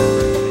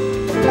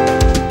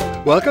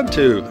Welcome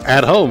to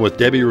At Home with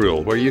Debbie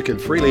Rule, where you can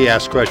freely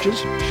ask questions,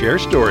 share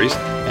stories,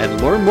 and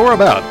learn more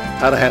about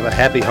how to have a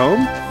happy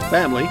home,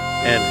 family,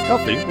 and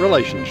healthy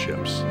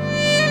relationships.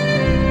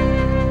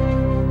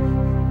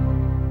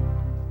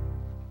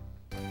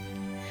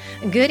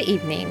 Good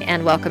evening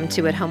and welcome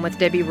to At Home with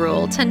Debbie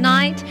Rule.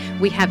 Tonight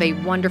we have a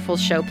wonderful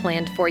show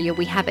planned for you.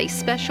 We have a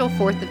special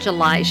 4th of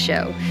July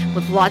show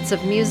with lots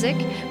of music.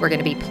 We're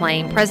going to be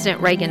playing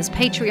President Reagan's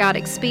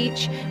patriotic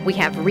speech. We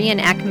have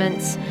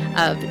reenactments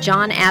of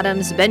John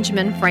Adams,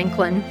 Benjamin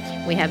Franklin.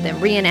 We have them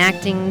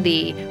reenacting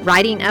the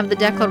writing of the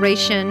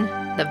Declaration,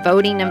 the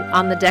voting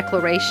on the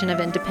Declaration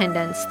of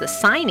Independence, the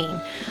signing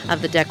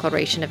of the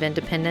Declaration of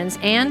Independence,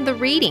 and the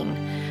reading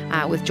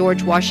with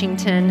George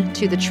Washington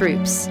to the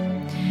troops.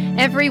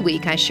 Every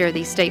week I share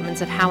these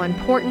statements of how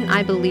important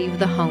I believe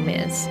the home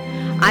is.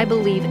 I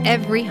believe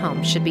every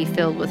home should be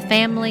filled with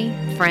family,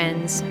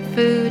 friends,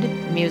 food,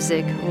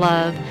 music,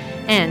 love,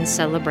 and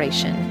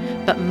celebration.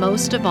 But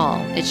most of all,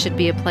 it should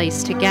be a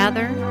place to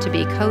gather, to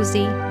be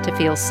cozy, to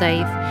feel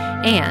safe,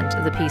 and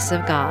the peace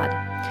of God.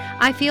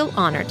 I feel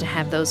honored to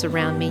have those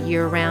around me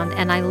year-round,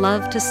 and I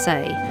love to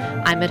say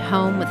I'm at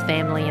home with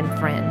family and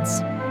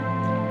friends.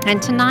 And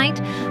tonight,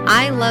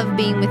 I love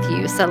being with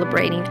you,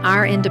 celebrating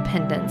our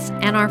independence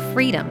and our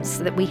freedoms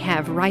that we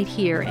have right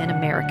here in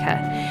America.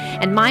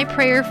 And my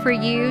prayer for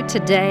you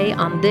today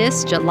on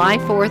this July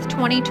 4th,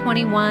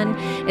 2021,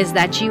 is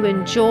that you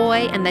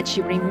enjoy and that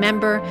you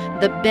remember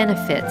the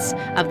benefits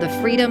of the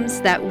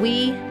freedoms that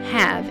we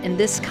have in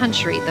this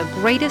country, the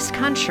greatest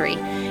country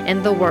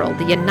in the world,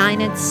 the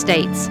United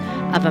States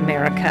of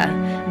America.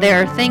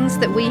 There are things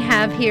that we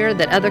have here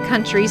that other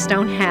countries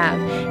don't have.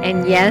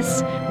 And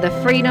yes, the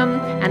freedom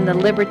and the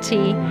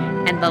liberty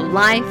and the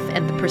life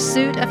and the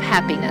pursuit of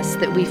happiness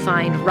that we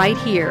find right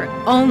here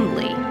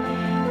only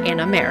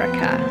in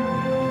America.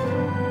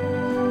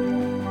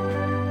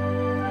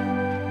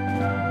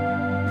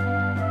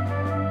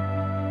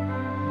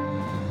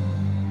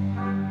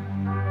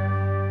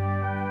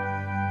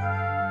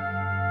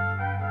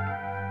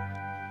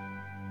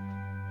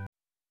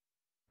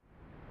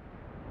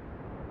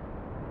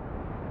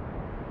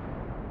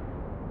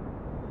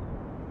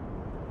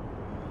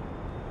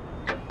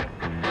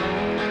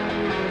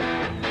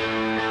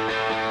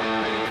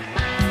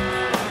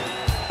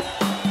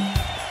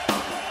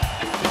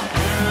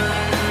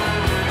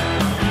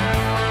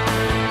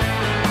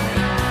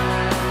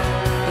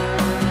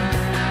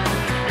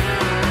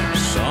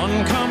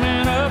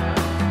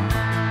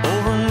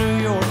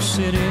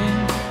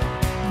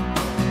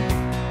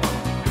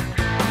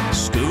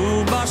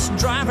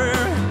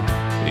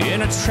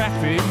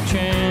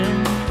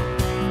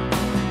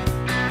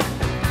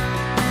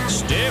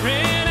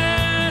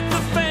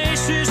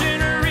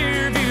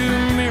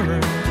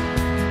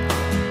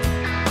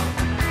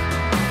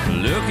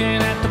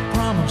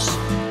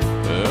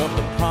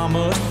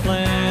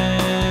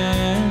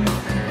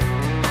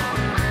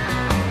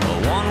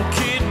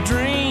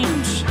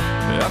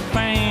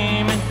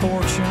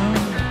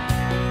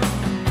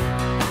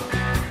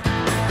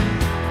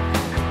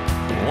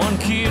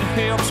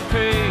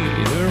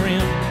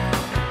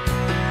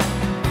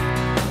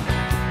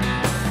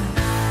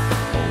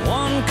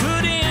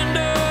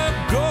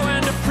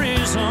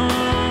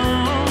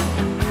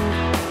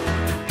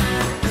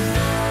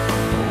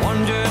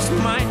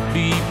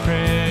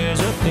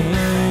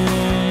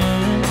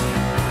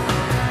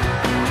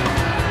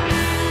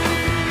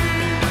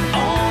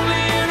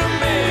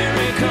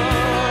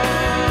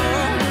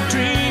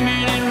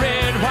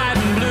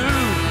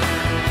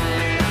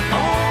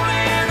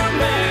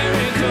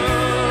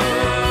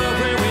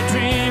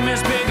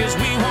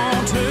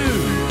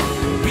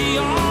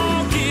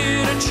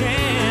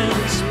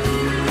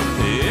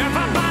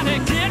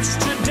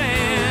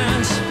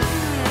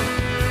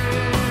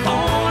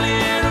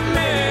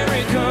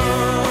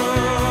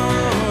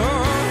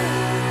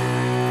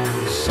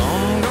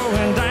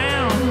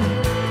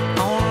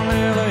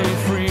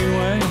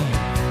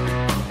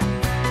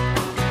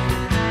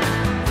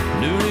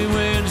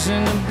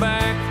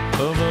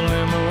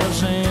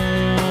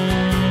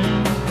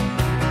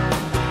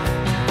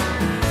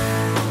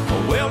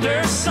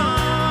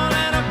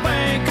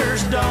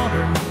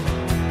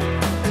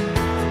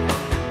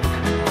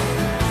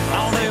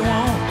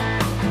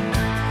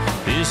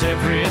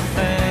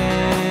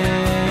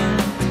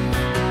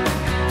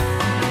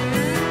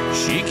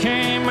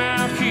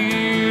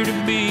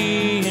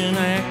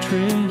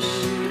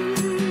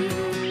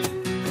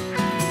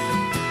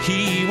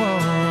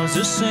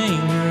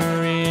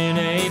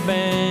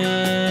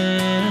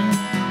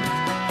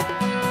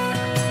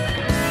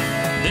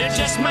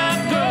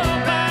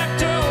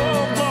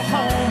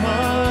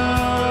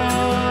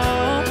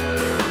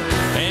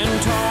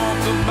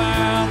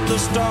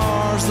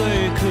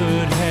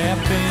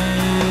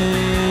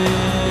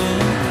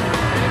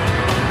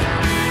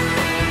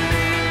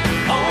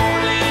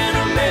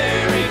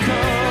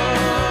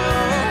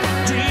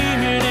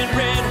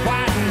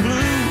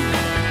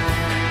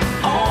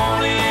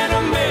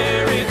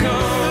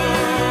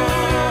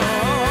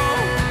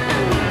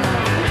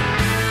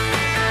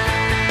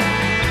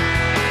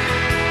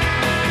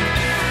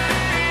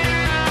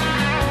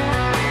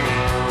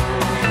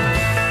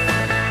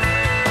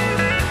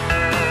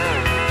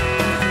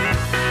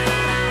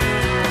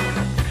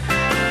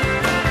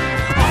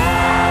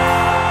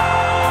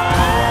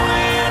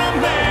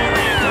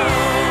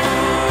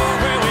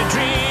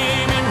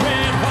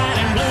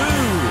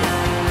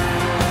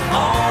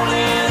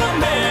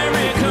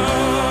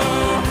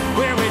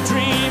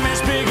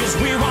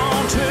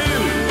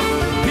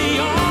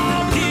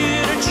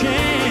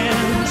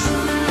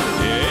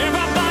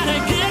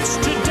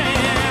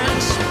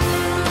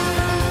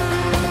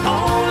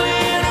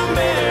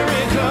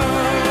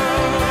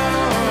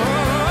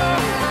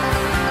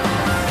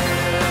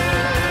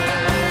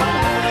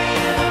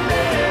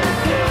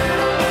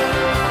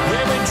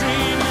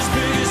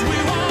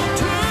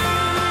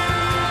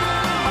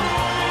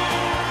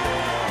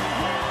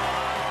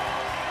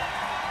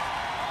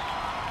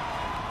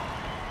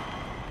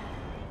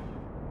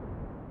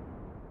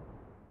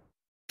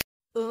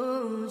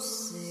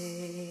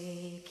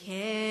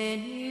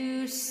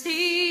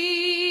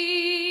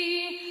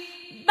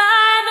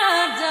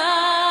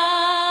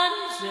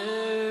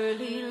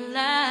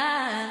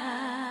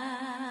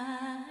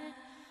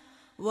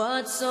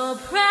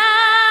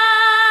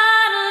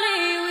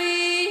 proudly we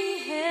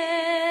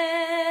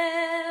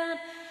hailed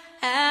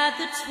at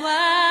the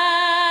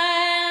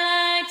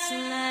twilight's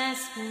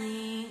last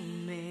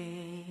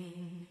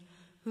gleaming,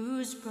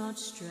 whose broad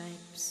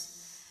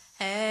stripes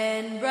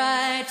and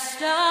bright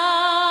stars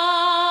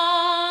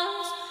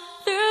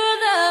through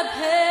the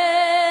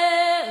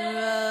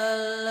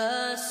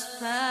perilous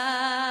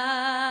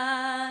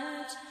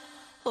fight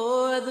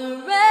o'er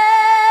the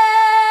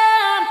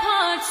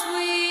ramparts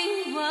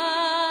we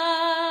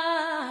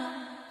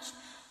watched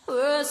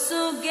were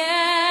so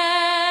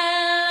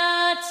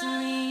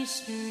gallantly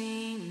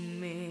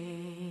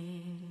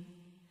streaming.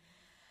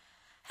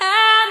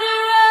 And the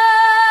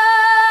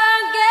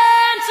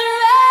rugged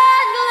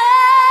red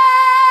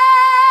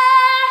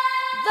glare,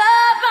 the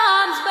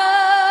bombs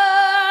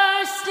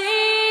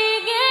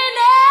bursting in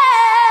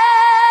air,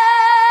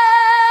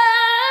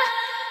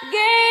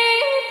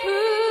 gave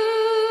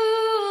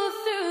proof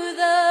through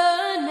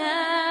the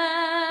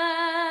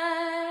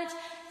night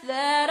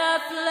that our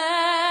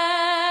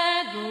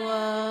flag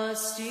was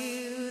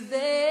still there.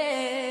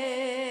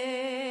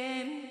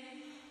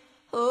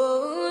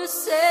 Oh,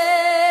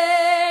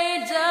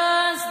 say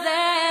does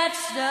that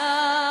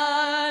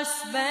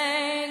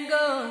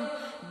star-spangled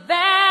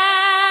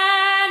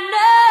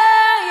banner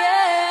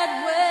yet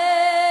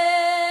wave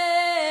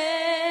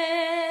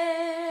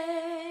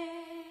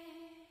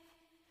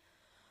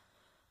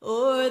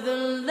o'er the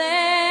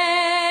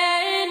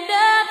land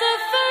of the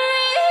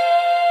free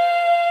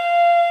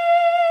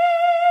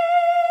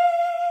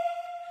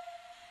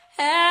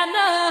and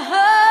the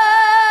home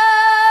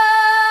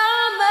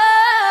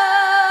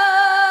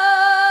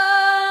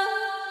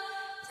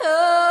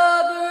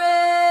of the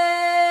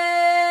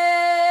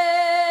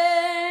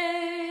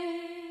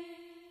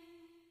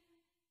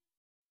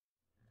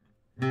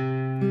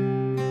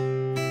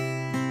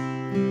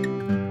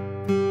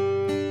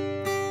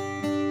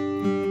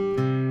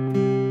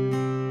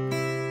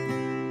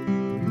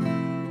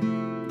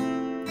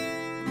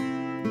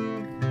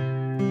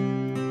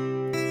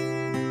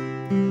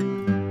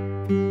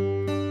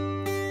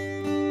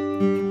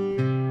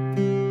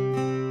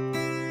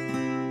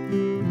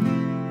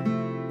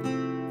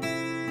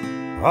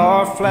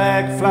Our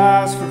flag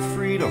flies for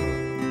freedom,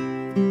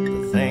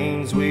 the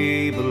things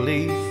we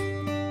believe,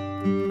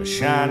 a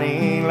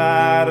shining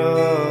light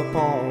up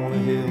on a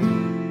hill.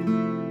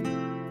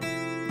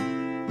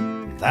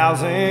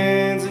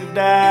 Thousands have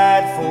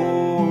died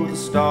for the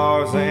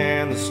stars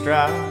and the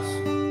stripes,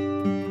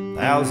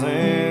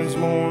 thousands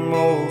more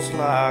most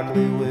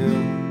likely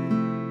will.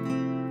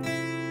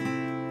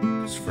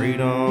 'Cause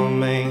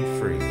freedom ain't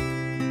free,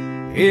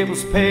 it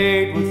was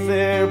paid with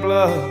their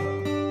blood.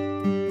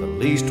 The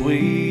least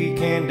we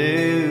can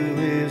do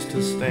is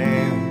to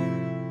stand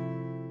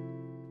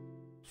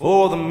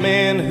for the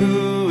men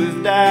who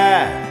have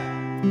died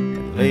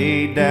and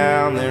laid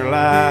down their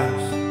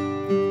lives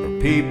for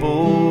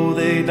people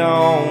they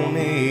don't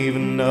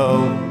even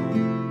know.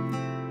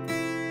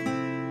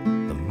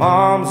 The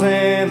moms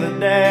and the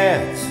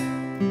dads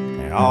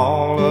and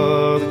all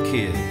of the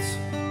kids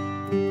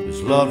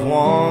whose loved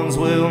ones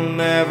will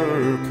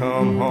never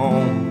come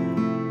home.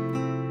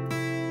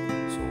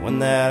 When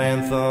that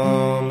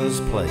anthem is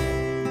playing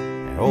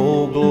and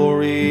Old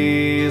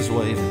Glory is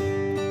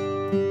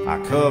waving, I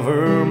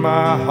cover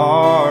my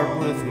heart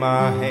with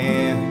my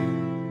hand.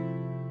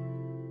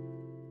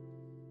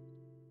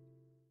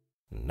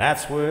 And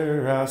that's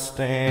where I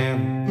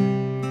stand.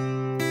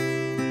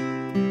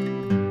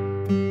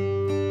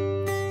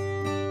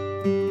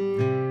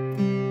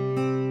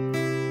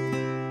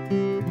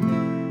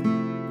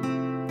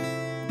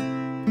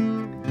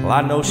 Well,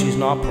 I know she's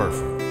not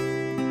perfect,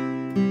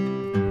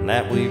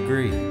 that we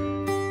agree,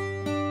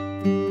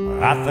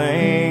 but I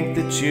think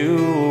that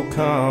you'll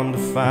come to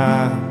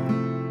find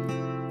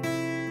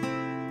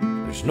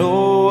there's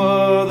no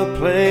other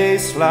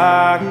place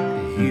like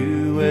the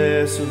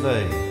US of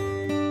A.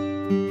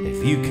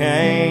 If you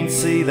can't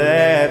see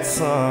that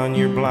sun,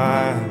 you're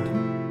blind.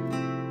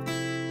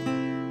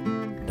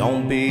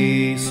 Don't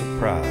be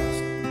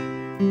surprised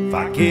if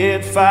I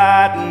get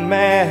fighting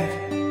mad.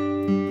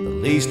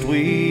 The least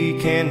we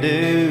can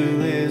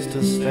do is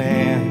to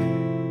stand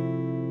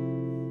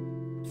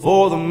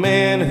for the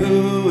men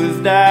who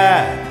have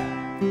died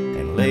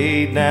and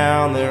laid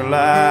down their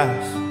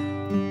lives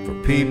for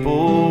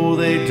people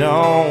they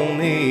don't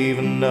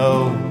even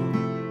know.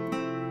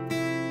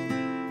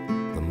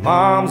 The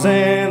moms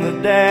and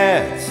the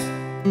dads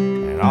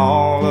and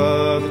all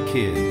of the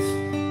kids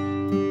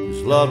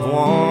whose loved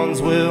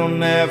ones will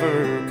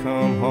never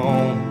come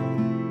home.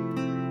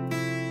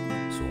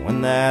 So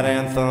when that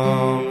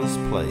anthem is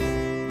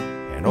playing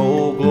and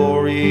Old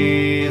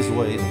Glory is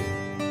waiting,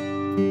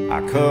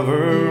 I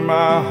cover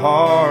my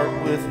heart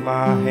with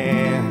my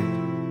hand.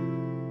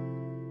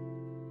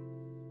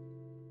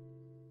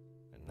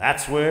 And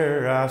that's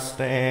where I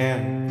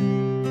stand.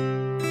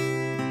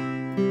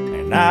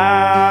 And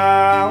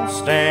I'll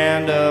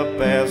stand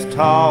up as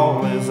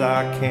tall as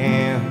I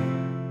can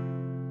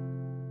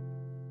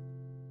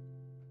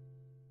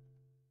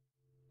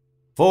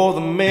for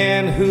the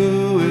men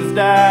who have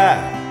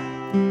died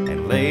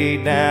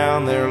laid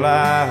down their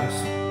lives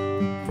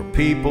for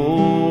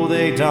people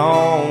they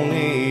don't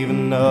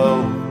even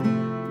know.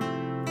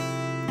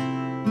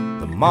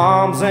 The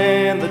moms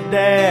and the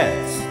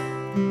dads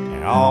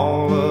and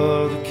all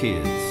of the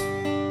kids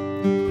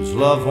whose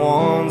loved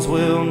ones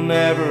will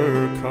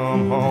never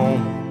come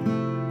home.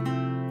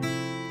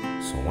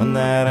 So when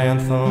that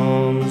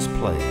anthem is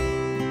played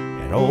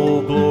and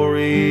Old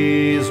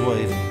Glory is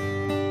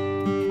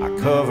waving, I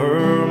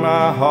cover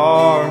my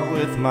heart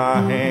with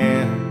my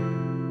hand.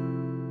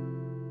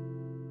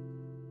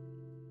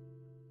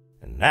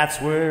 And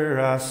that's where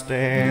I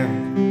stand.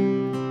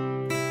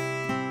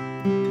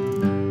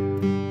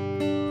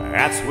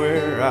 That's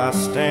where I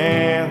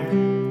stand.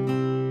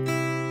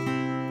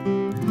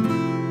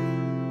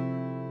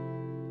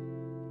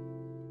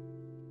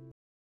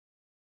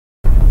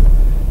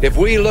 If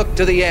we look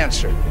to the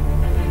answer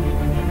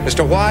as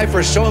to why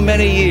for so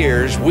many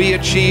years we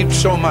achieved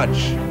so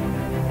much,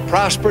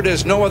 prospered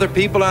as no other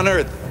people on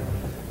earth,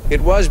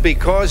 it was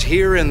because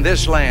here in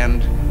this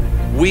land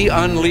we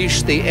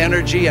unleashed the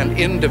energy and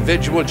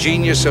individual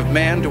genius of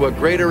man to a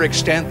greater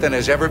extent than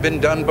has ever been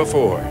done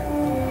before.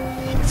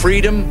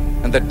 Freedom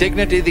and the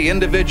dignity of the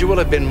individual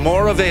have been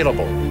more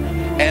available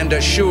and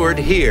assured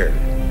here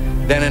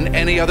than in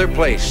any other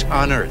place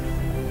on earth.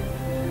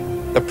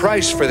 The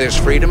price for this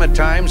freedom at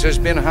times has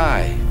been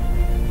high,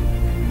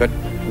 but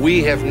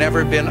we have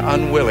never been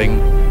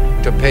unwilling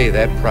to pay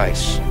that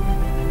price.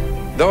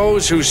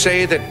 Those who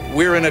say that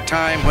we're in a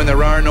time when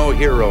there are no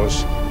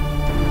heroes,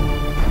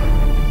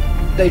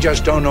 they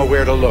just don't know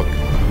where to look.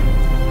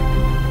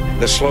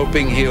 The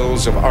sloping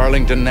hills of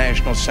Arlington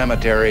National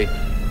Cemetery,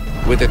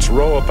 with its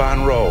row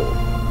upon row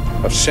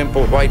of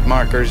simple white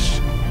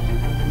markers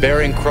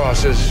bearing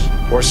crosses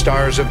or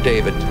stars of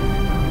David,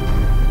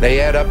 they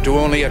add up to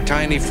only a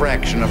tiny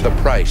fraction of the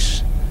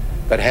price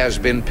that has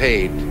been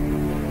paid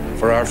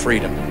for our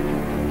freedom.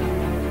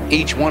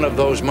 Each one of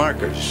those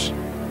markers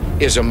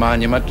is a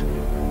monument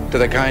to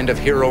the kind of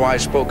hero I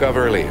spoke of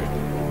earlier.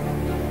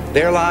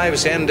 Their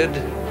lives ended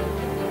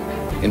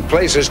in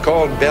places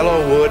called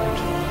Belleau Wood,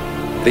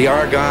 the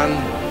Argonne,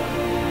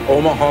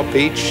 Omaha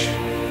Beach,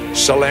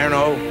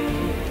 Salerno,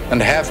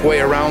 and halfway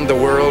around the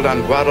world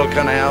on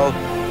Guadalcanal,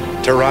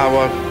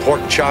 Tarawa,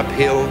 Pork Chop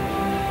Hill,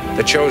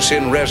 the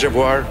Chosin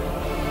Reservoir,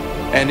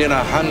 and in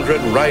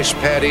 100 rice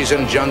paddies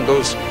and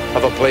jungles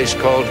of a place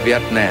called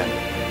Vietnam.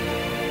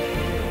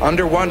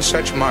 Under one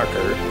such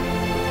marker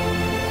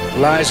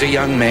lies a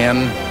young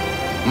man,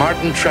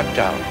 Martin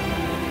Treptow,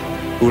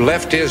 who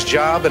left his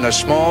job in a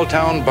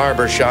small-town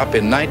barber shop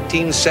in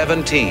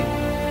 1917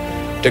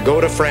 to go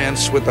to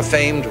France with the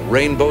famed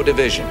Rainbow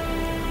Division.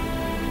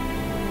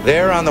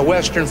 There on the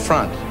Western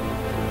Front,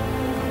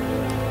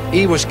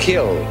 he was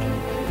killed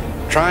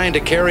trying to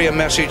carry a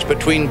message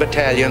between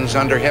battalions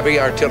under heavy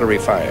artillery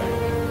fire.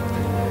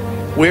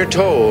 We're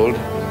told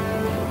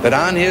that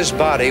on his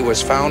body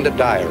was found a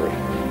diary.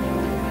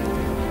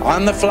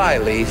 On the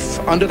flyleaf,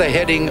 under the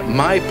heading,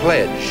 My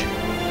Pledge,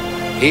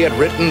 he had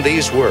written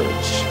these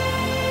words: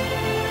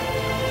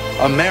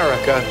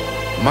 America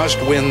must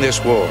win this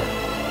war.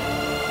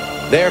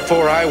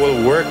 Therefore I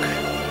will work,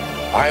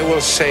 I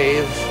will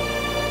save,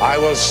 I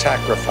will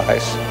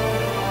sacrifice,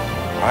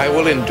 I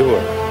will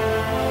endure.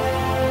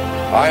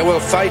 I will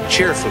fight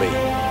cheerfully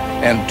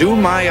and do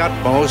my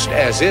utmost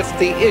as if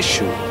the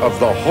issue of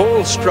the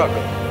whole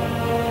struggle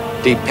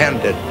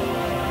depended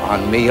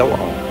on me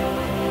alone.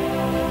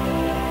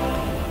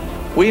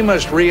 We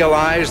must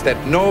realize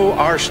that no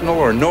arsenal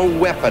or no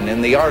weapon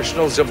in the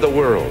arsenals of the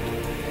world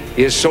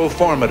is so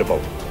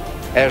formidable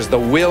as the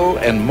will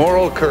and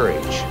moral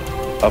courage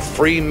of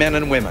free men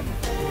and women.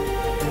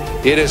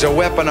 It is a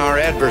weapon our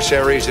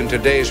adversaries in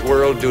today's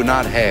world do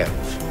not have.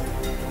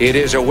 It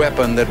is a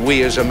weapon that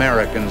we as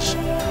Americans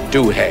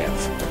do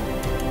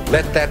have.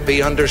 Let that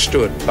be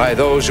understood by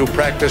those who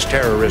practice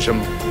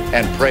terrorism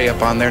and prey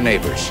upon their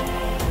neighbors.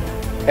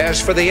 As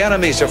for the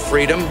enemies of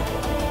freedom,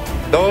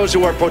 those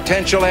who are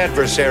potential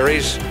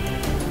adversaries,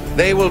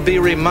 they will be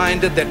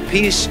reminded that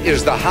peace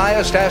is the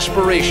highest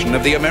aspiration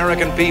of the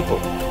American people.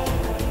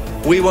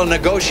 We will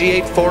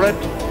negotiate for it,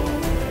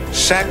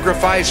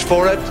 sacrifice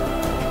for it.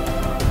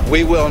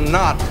 We will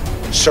not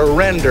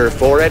surrender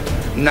for it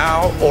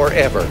now or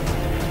ever.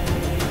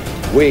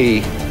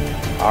 We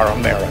are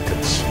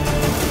Americans.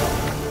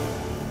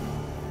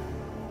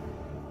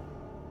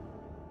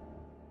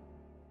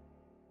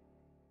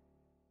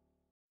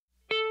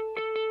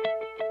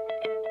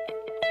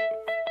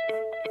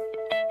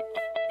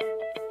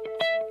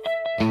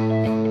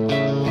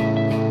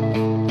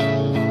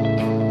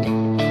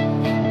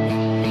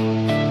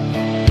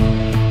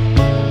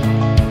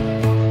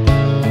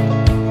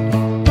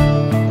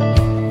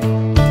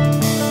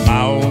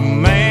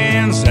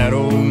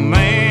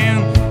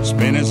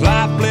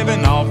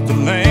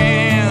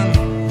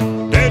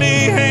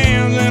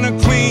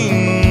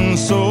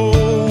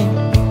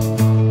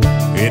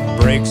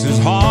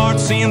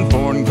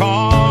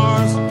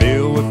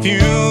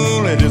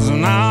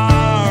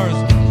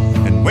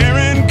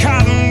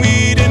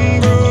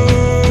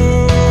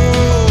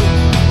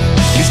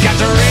 He's got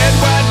the red,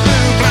 white,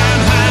 blue,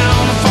 flying high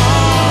on the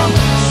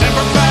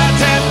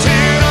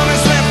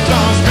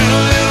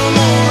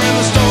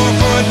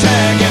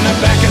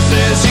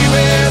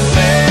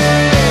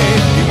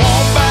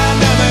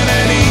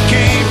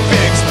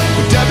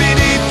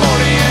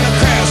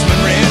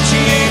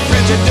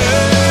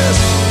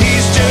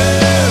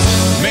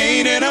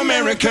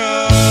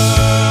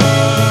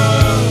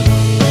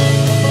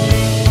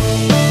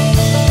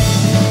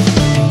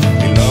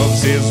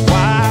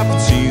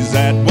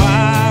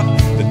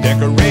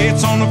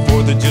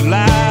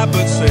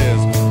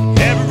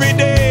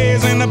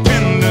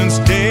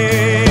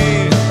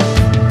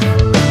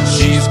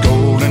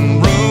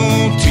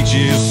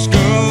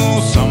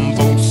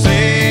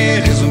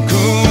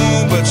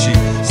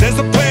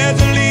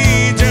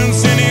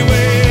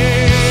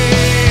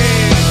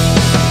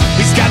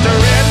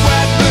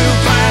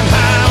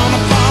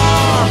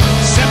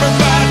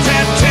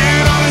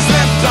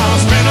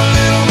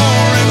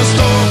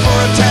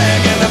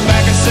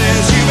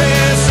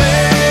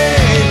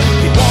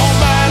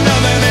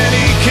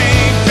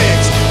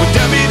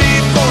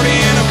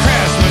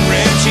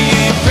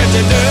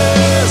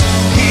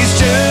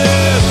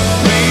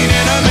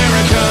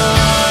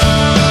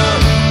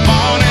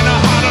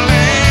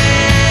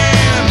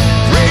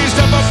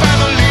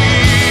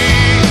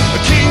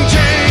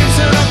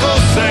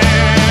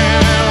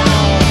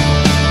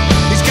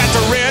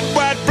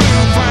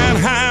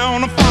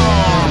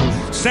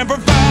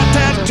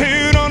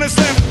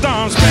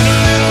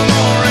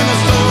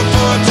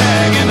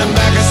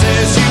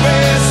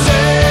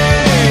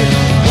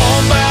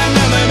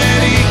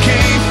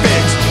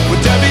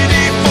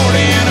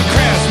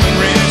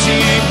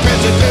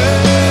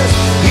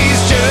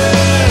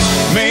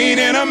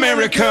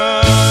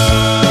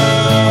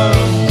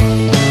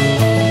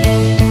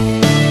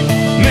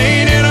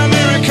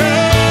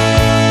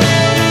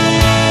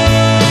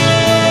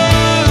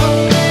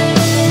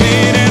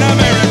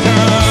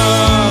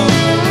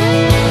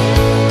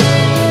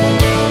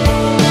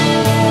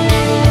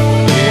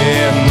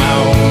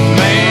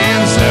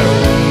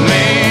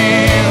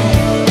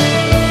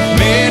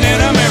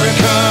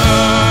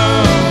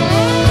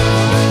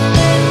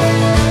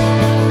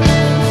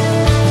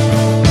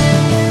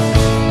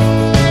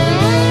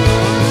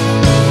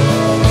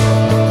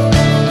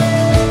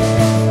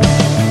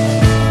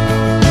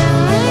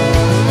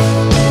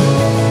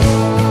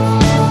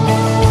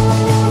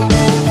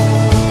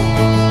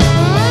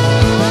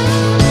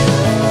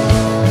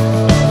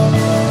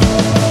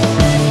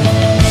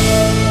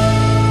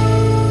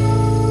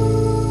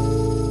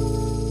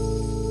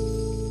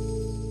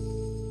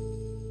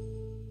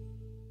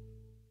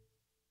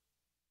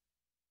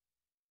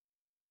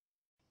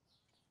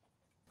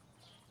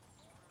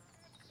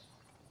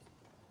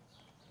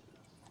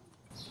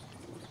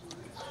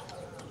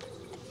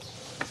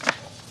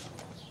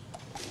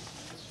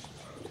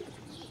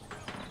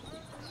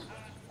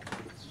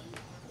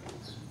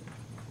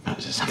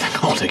is something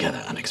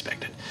altogether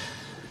unexpected.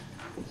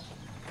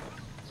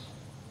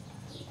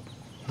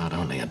 Not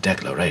only a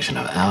declaration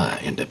of our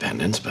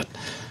independence, but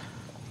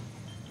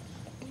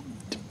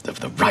of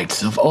the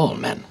rights of all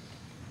men.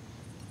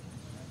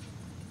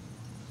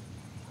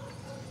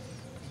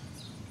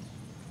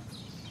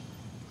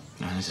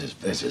 No,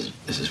 this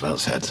is well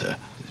said, sir.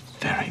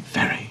 Very,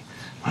 very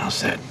well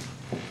said.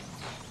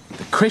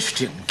 The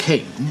Christian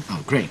king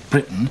of Great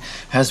Britain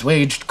has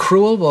waged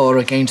cruel war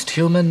against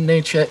human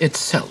nature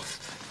itself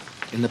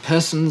in the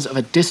persons of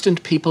a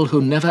distant people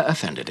who never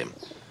offended him,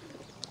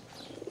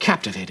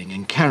 captivating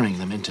and carrying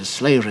them into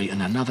slavery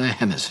in another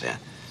hemisphere.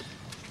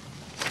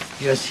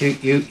 Yes,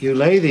 you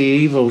lay the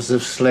evils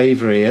of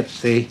slavery at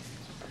the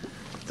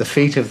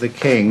feet of the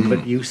king,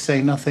 but you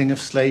say nothing of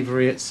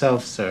slavery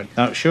itself, sir.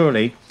 Now,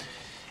 surely,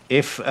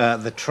 if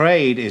the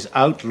trade is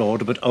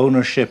outlawed but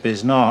ownership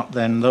is not,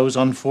 then those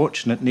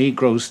unfortunate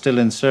Negroes still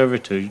in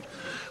servitude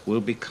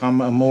will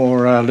become a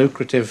more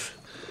lucrative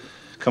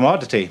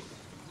commodity.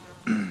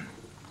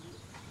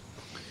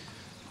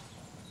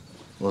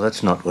 Well,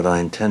 that's not what I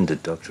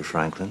intended, Dr.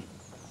 Franklin.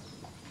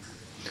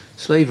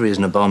 Slavery is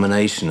an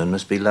abomination and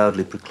must be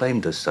loudly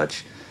proclaimed as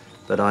such,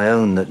 but I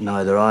own that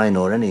neither I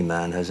nor any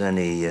man has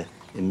any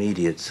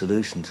immediate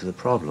solution to the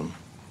problem.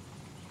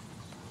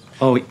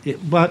 Oh,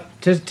 but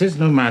 'tis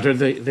no matter.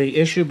 The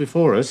issue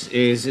before us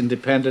is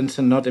independence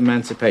and not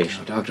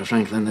emancipation. Dr.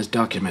 Franklin, this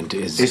document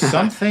is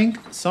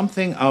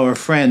something our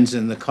friends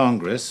in the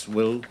Congress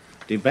will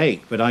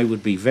debate, but I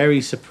would be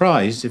very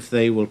surprised if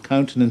they will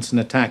countenance an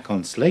attack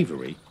on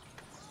slavery.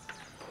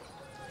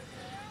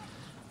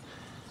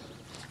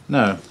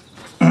 No.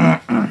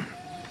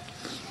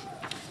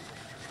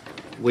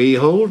 We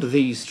hold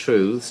these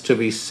truths to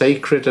be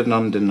sacred and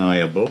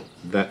undeniable,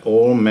 that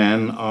all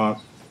men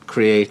are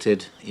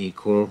created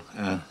equal,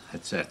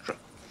 etc.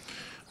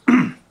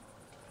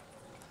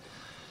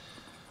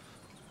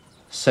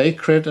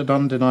 Sacred and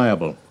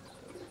undeniable.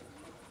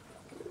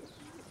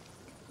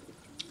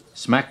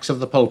 Smacks of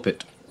the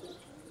pulpit.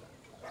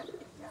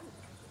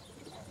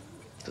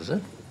 Does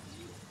it?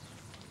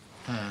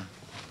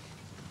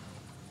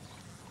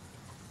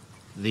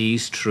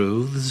 These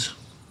truths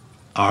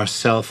are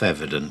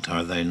self-evident,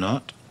 are they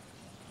not?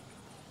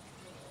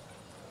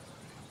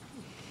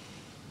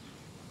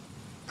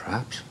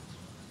 Perhaps.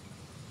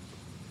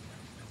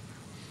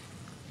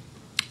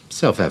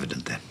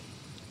 Self-evident, then.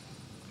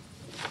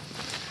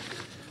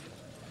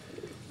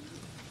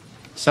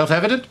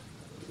 Self-evident?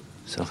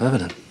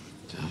 Self-evident.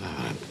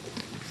 self-evident.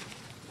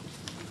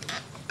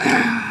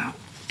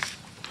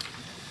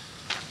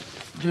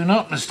 Do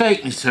not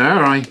mistake me,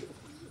 sir. I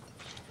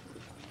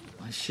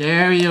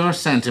share your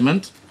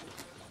sentiment.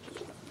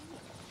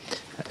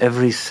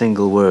 Every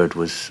single word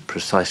was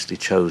precisely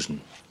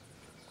chosen.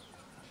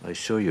 I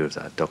assure you of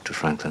that, Dr.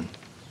 Franklin.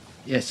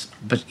 Yes,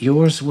 but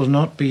yours will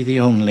not be the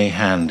only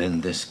hand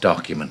in this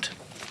document.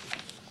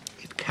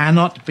 It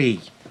cannot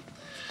be.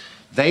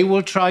 They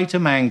will try to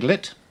mangle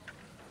it,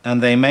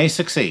 and they may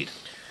succeed.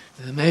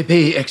 There may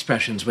be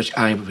expressions which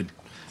I would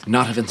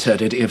not have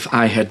inserted if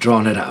I had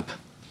drawn it up,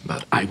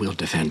 but I will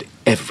defend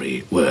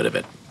every word of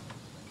it.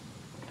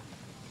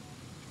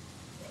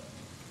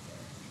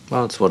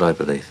 Well, it's what I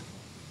believe.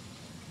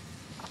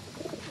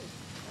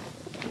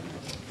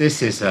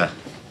 This is a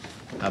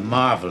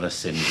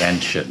marvelous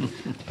invention,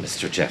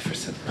 Mr.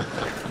 Jefferson.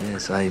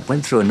 Yes, I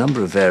went through a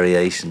number of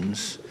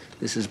variations.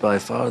 This is by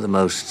far the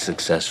most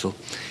successful.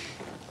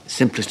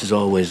 Simplest is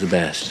always the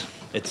best.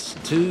 It's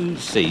 2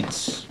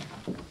 seats,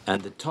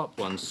 and the top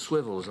one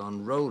swivels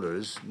on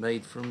rollers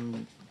made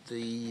from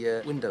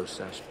the window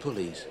sash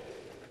pulleys.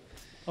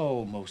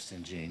 Oh, most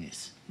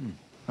ingenious.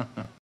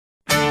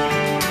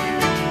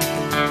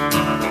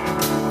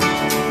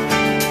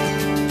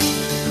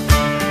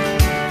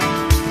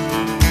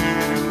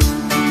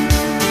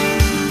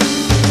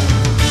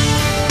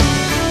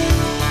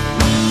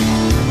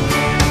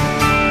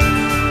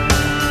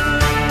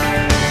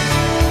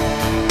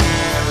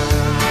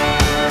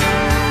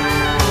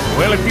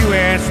 Well, if you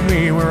ask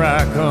me where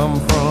I come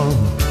from,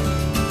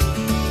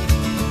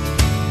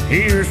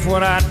 here's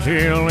what I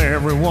tell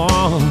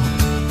everyone.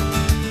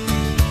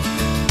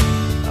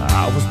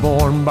 I was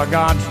born by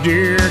God's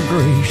dear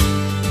grace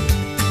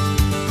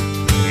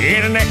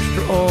in an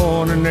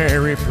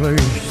extraordinary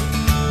place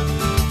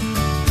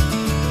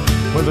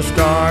where the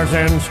stars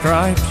and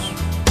stripes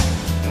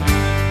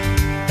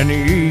and the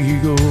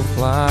eagle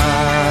fly.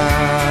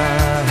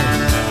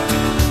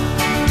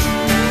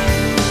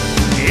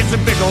 It's a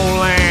big old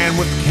land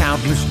with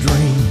countless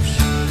dreams,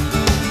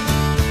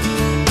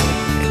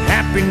 and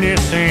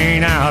happiness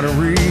ain't out of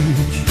reach.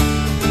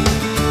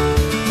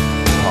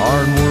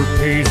 Hard work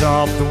pays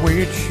off the way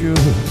it should.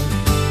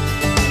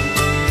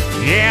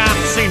 Yeah,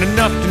 I've seen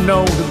enough to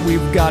know that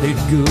we've got it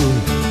good,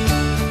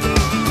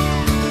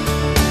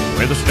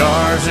 where the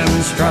stars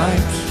and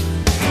stripes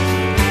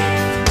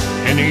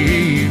and the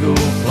eagle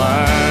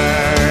fly.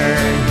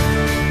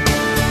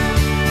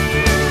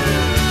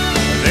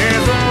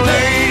 There's a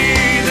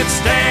lady that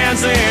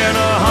stands in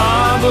a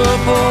harbor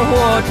for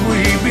what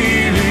we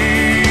believe.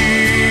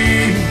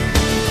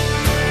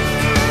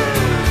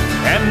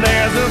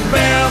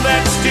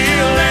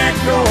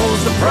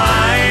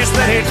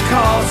 it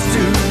costs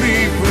to be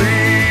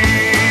free.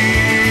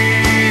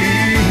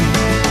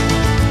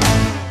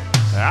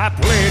 I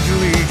pledge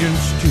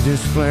allegiance to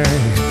this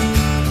flag,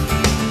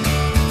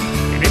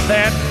 and if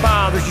that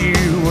bothers you,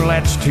 well,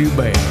 that's too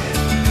bad.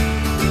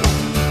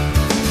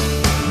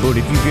 But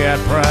if you got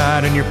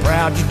pride and you're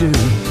proud you do,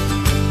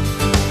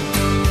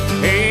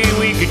 hey,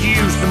 we could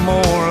use some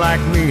more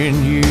like me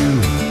and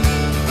you.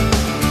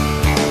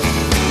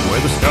 Where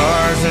the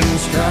stars and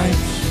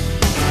stripes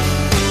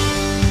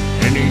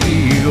and the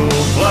eagle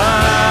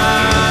fly.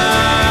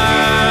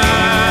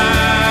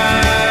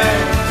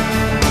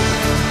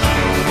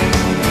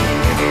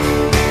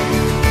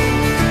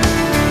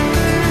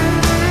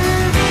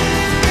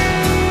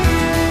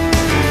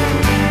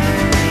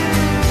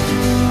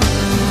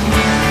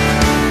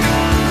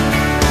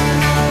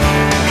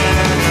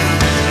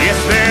 Yes,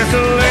 there's a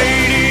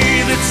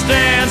lady that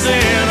stands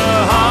in a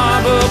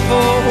harbor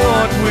for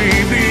what we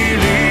believe.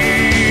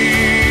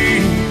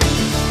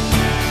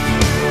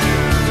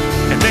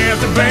 And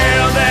there's a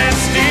bell that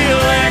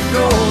still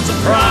echoes the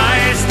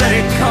price that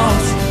it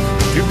costs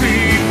to be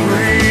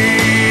free.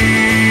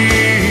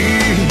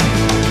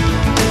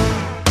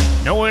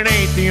 No, it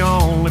ain't the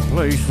only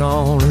place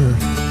on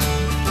earth,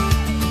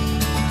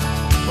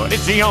 but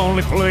it's the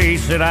only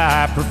place that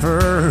I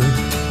prefer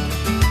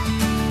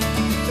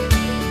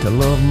to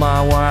love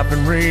my wife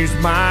and raise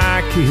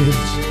my kids,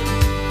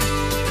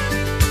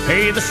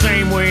 hey, the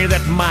same way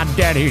that my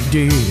daddy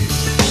did.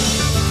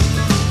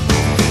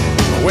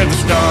 Where the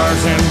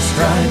stars and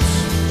stripes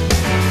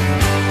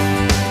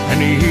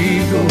and the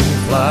eagle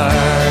fly.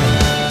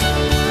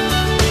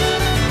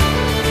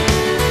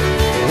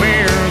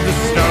 Where the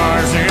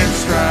stars and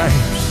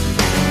stripes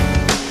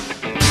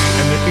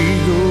and the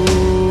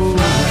eagle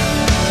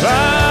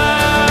fly.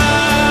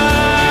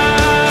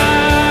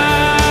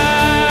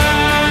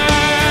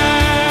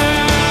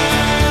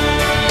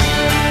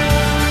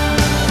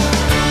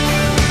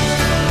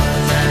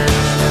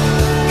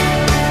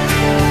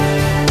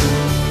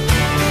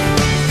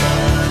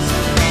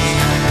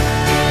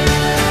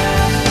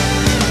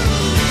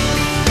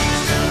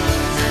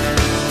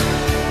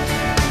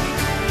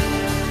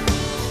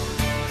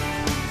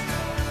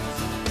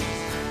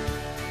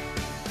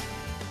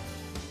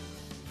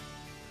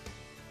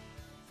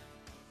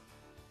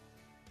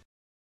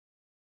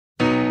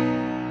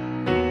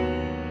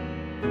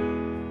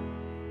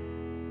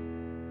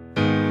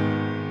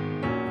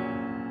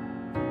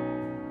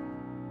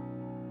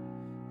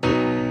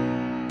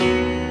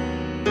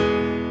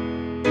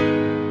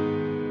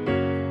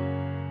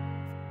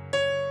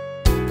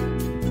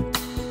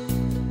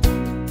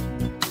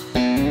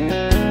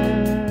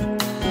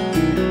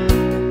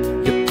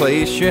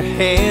 Place your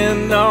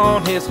hand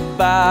on his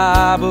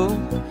Bible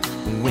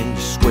when you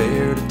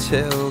swear to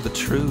tell the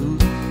truth.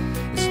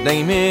 His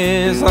name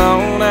is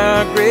on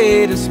our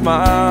greatest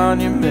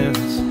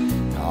monuments,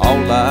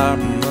 all our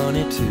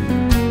money too.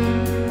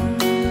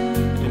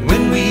 And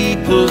when we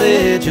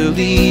pledge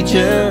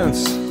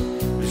allegiance,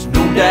 there's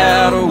no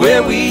doubt of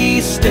where we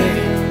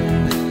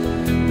stand.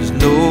 There's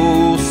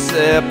no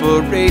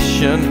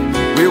separation,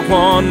 we're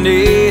one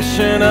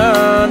nation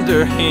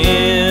under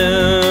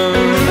him.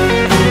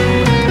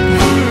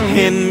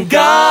 In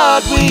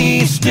God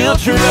we still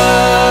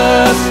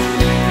trust.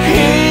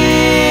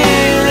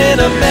 Here in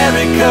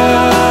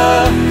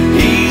America,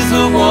 He's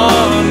the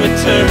one we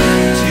turn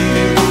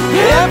to.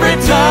 Every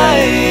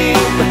time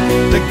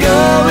the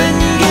going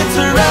gets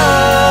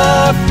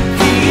rough,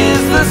 He is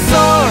the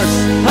source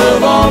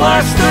of all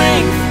our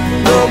strength,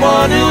 the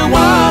one who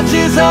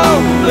watches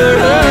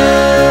over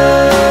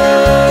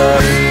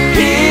us.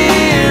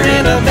 Here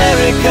in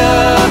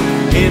America,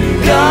 in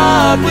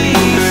God we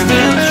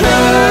still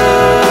trust.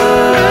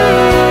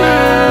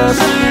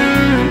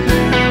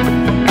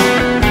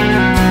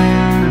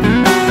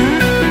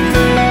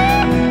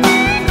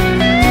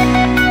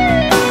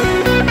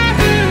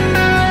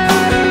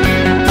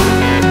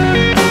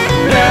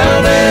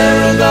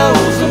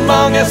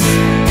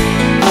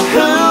 Who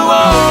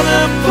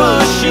wanna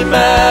push him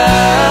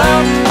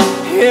out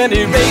and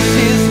erase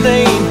his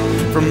name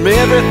from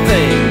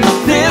everything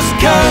this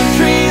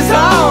country's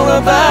all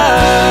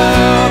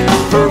about?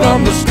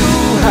 From the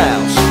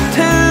schoolhouse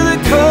to the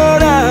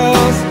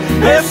courthouse,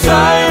 they're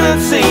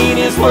silencing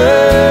his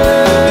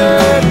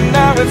word.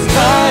 Now it's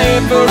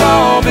time for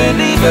all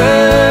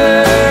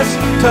believers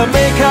to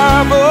make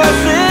our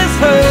voices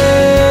heard.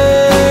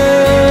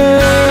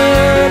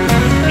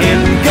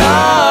 In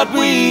God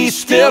we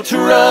still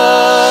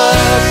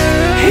trust.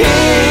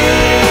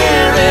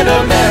 Here in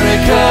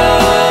America,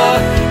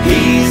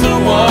 He's the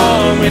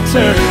one we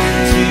turn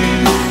to.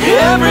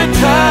 Every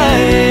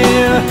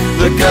time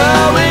the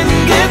going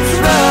gets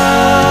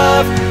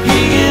rough,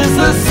 He is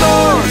the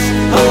source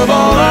of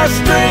all our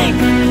strength,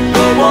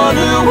 the one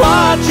who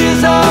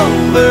watches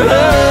over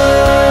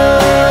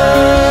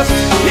us.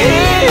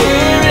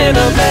 Here in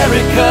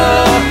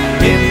America,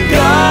 in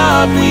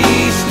God we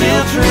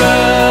still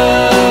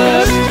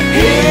trust.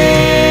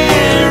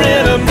 Here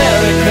in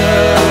America,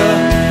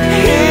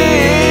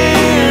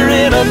 here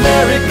in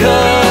America,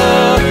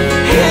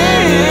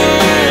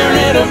 here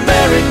in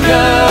America.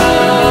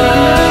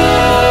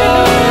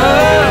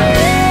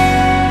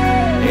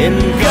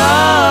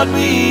 God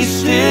we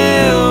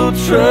still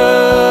trust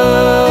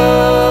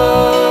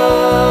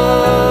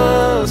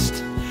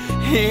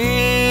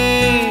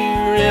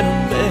here in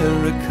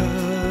America.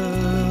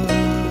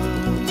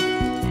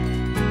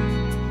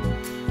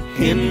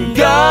 In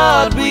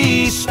God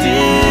we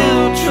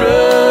still trust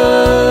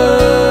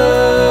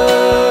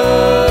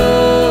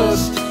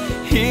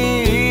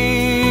here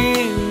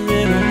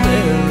in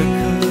America.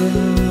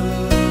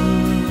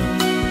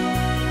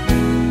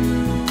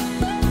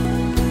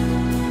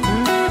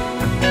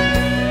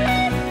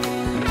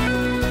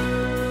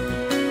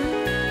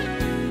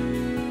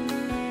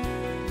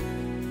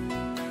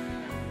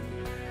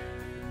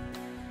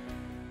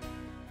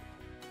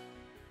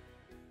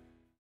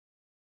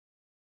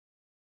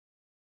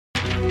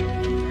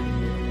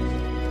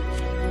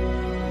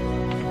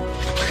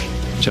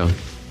 Joan.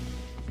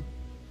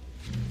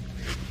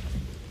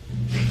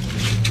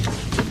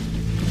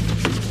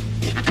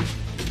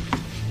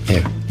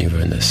 Here, you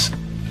ruined this.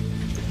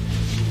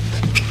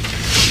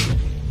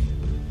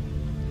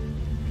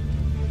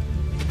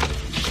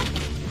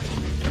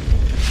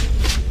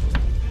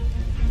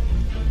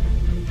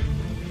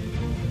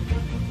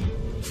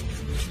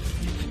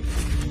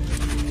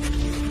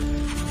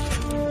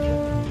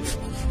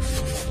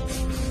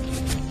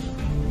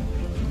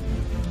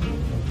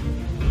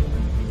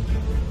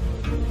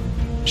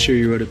 Sure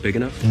you wrote it big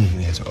enough?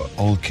 Yes,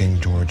 old King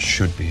George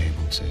should be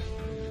able to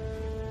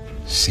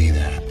see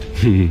that.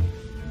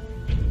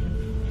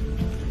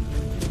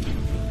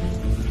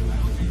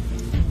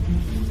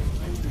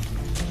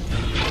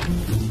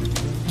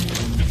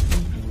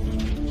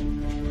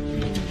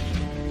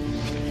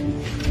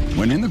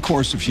 When in the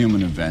course of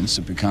human events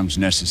it becomes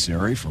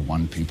necessary for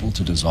one people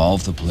to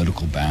dissolve the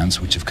political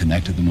bands which have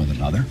connected them with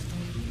another,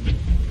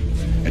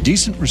 a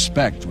decent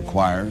respect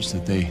requires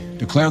that they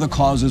declare the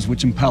causes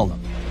which impel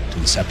them to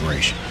the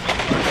separation.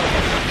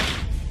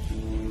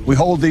 We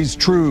hold these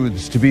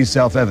truths to be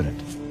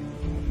self-evident.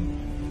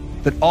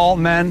 That all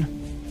men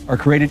are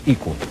created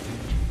equal.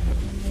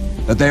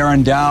 That they are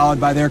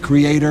endowed by their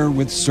Creator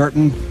with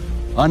certain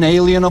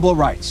unalienable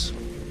rights.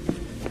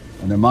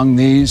 And among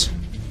these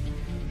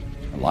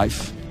are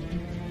life,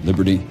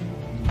 liberty,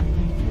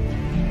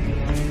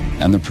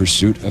 and the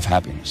pursuit of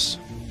happiness.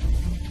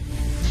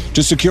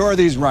 To secure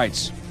these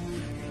rights,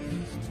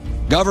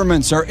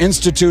 governments are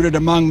instituted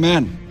among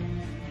men,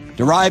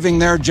 deriving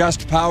their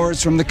just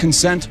powers from the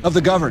consent of the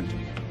governed.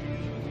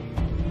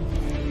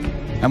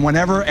 And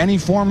whenever any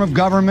form of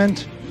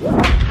government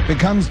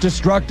becomes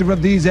destructive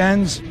of these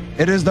ends,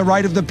 it is the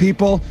right of the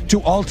people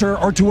to alter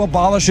or to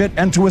abolish it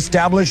and to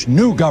establish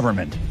new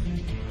government.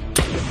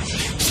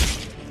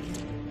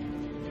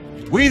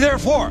 We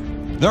therefore,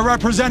 the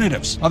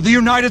representatives of the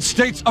United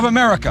States of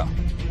America,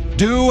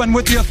 do and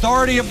with the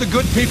authority of the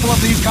good people of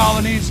these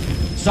colonies,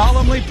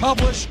 solemnly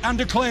publish and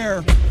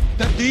declare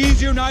that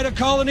these united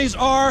colonies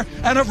are,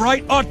 and of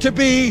right ought to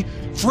be,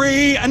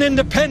 free and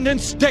independent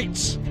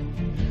states,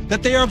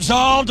 that they are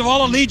absolved of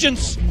all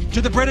allegiance to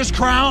the British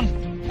Crown,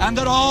 and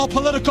that all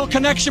political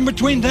connection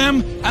between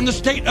them and the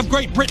state of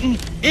Great Britain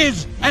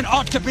is and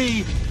ought to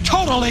be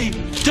totally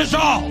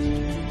dissolved.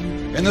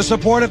 In the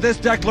support of this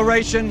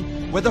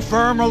declaration, with a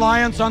firm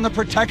reliance on the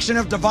protection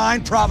of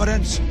divine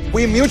providence,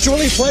 we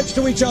mutually pledge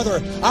to each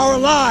other our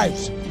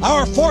lives,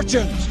 our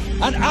fortunes,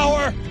 and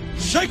our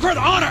sacred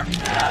honor.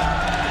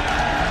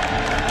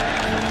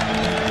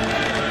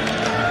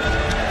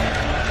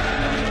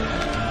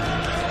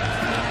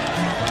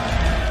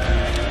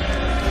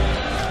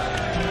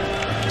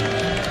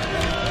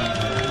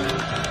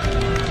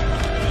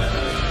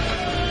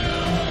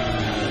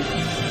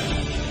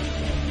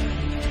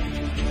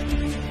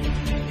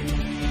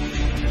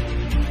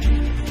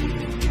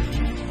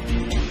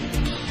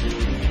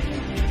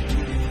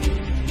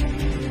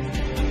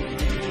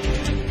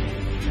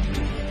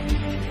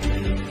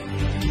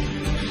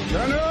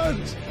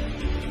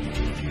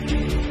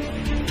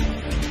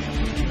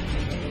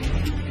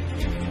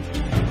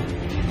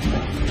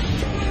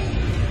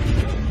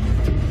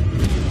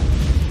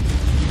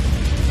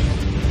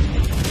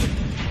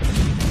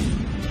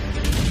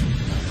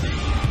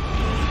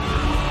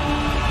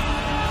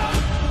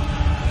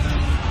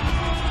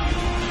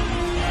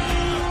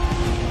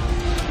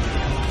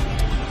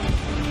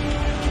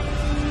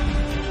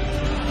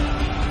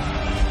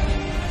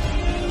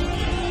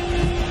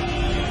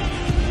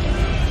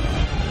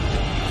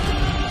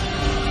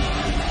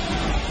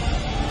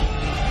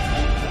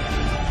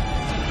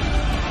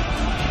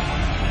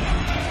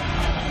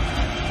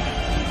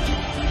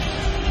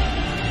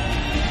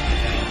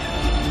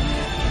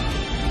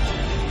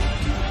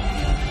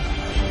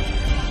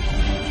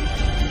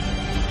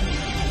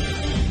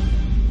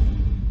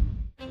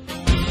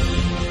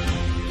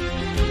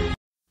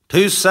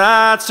 Two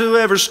sides to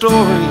every story,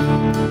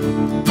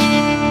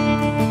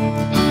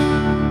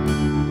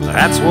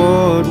 that's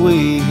what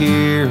we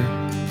hear.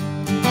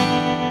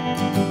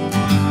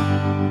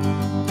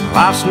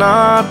 Life's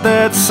not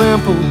that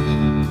simple,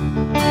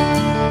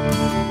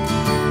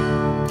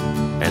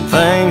 and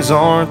things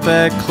aren't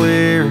that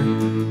clear.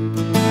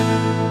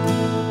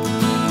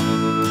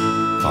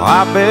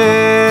 I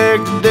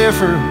beg to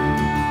differ.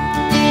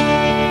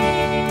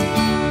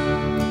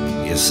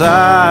 Yes,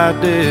 I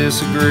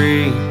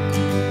disagree.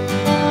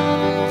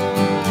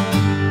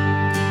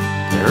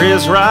 There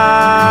is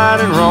right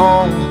and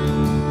wrong.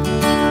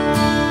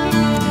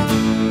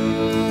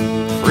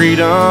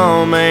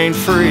 Freedom ain't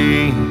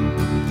free.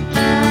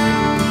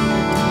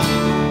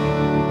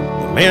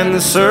 The men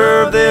that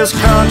serve this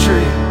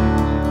country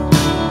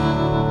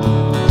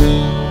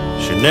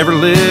should never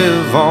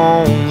live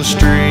on the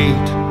street.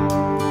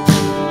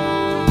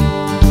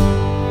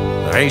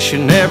 They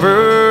should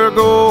never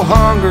go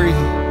hungry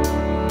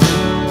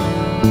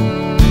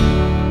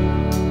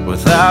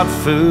without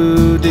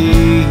food to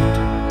eat.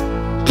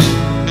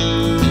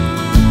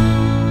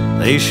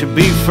 They should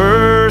be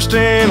first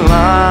in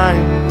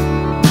line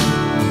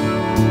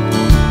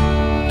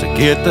to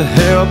get the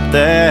help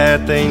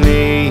that they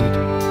need.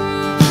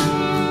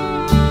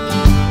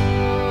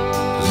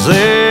 'Cause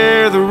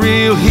they're the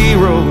real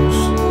heroes,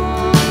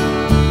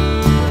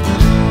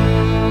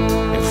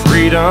 and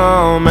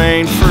freedom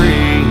ain't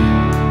free.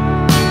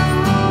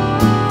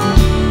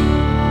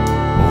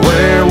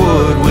 Where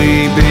would we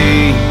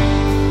be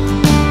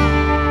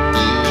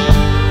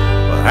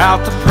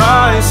without the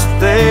price that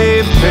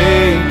they've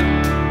paid?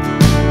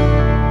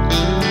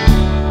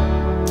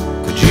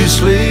 Could you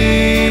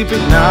sleep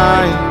at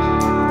night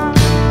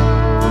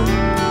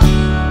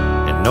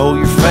and know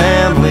your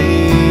family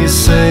is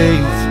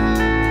safe?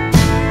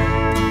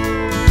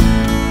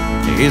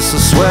 It's the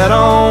sweat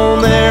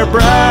on their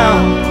brow,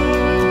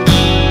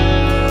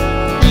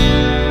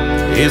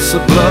 it's the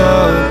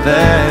blood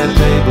that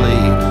they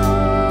bleed.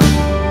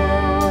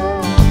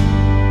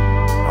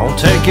 Don't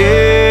take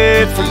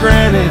it for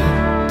granted,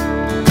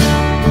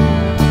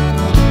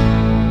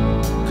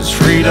 'cause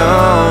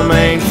freedom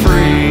ain't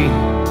free.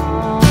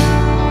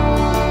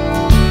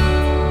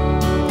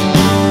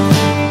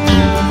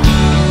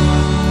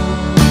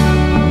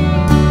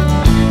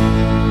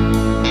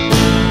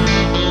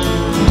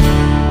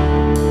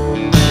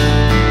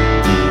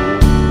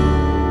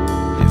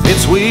 If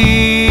it's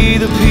we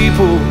the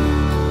people,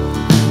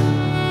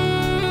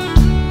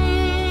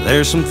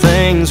 there's some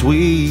things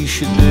we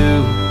should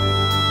do.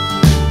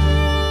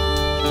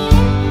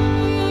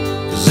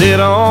 It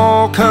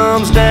all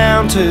comes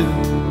down to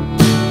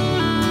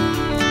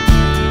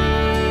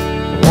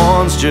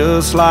ones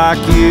just like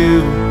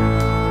you.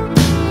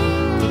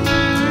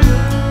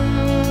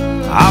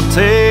 I'll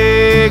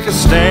take a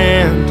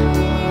stand.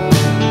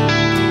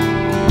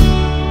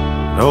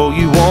 No,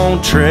 you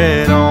won't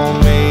tread on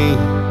me.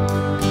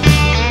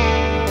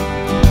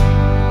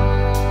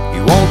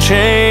 You won't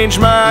change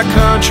my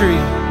country.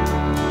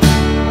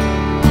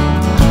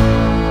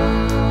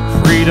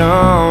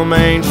 Freedom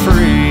ain't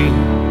free.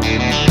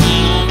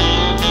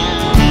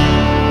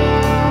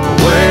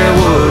 Where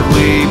would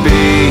we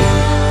be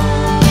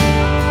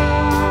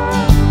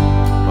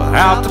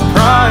without the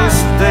price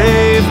that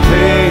they've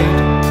paid?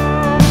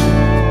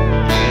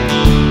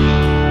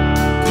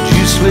 Could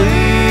you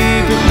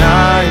sleep at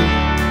night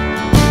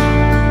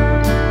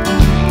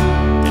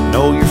and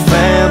know your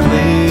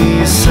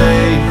family is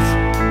safe?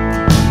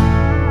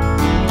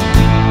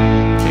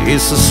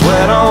 It's the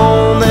sweat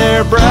on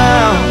their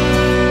brow,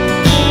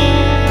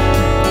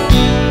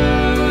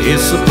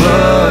 it's the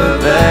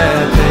blood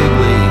that they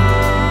bleed.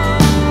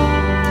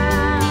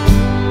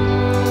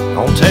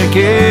 Don't take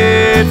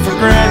it for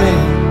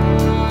granted,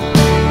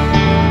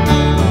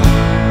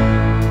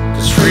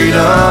 'cause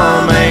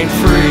freedom ain't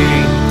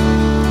free.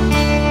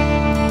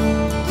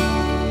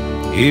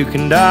 You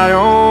can die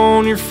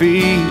on your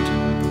feet,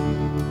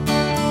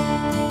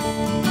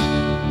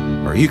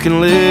 or you can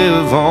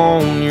live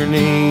on your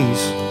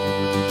knees.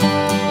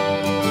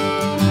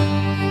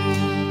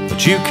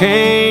 But you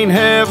can't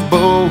have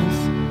both.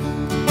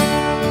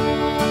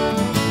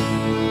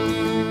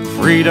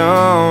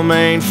 Freedom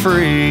ain't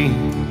free.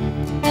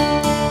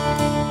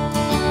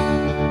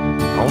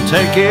 Don't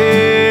take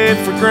it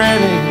for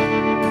granted,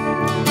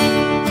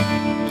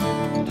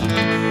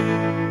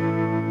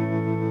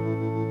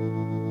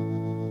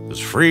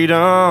 'cause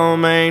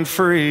freedom ain't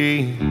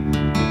free.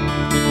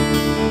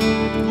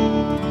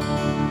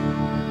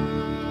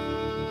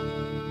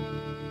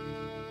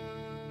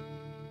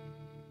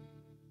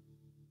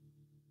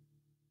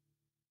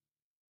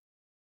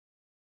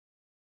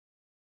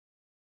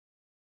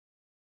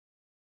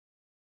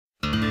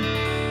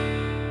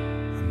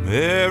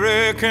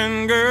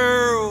 American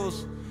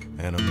girls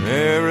and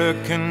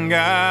American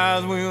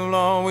guys, we'll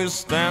always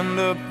stand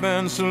up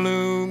and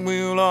salute.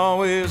 We'll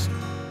always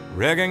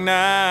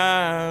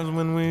recognize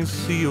when we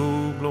see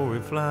Old Glory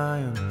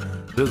flying.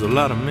 There's a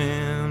lot of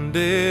men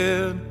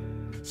dead,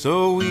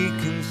 so we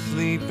can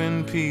sleep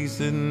in peace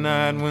at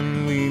night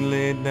when we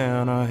lay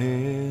down our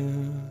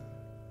head.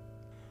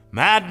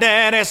 My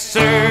daddy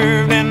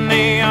served in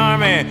the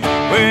army,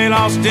 where he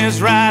lost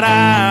his right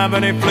eye,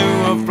 but he flew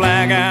a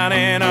flag out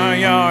in our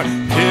yard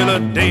till the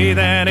day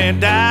that he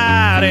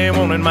died. He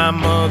wanted my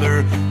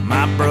mother,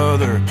 my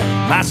brother,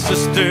 my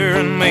sister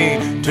and me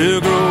to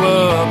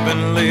grow up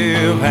and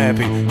live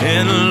happy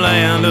in the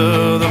land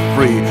of the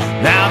free.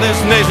 Now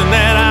this nation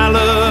that I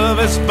love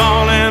was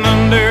falling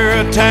under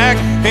attack.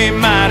 A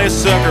mighty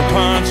sucker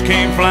punch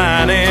came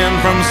flying in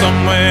from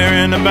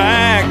somewhere in the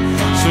back.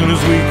 Soon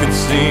as we could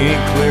see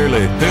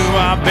clearly through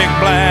our big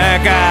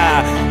black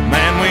eye,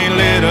 man, we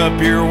lit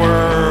up your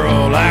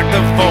world like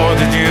the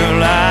 4th of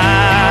July.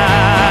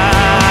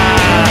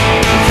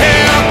 Hey,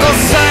 Uncle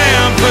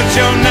Sam put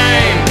your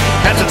name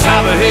at the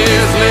top of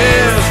his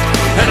list,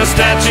 and the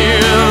Statue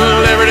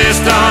of Liberty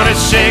started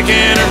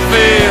shaking her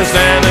fist.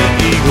 And the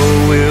eagle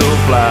will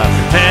fly,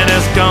 and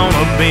it's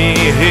gonna be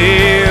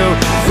here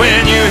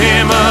when you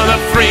hear Mother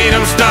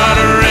Freedom start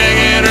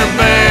ringing her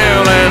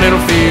bell. And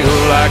it'll feel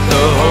like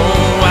the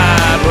whole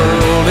wide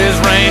world is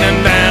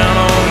raining down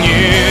on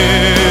you.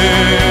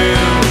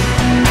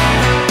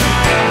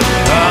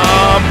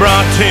 Oh,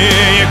 brought to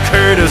you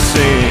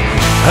courtesy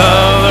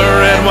of the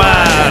red,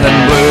 white, and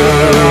blue.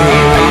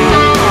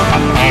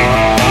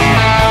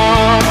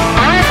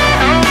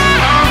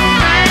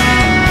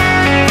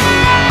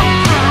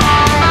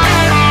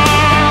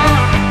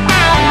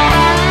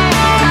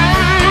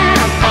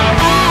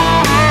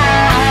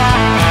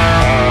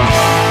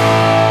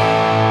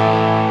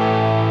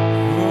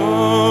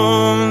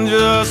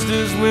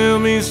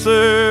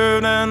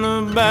 Served and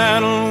the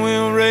battle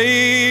will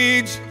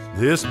rage.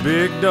 This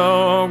big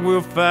dog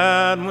will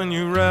fight when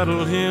you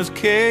rattle his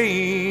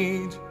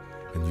cage,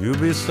 and you'll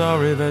be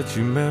sorry that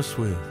you mess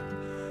with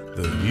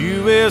the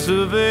U.S.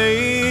 of A.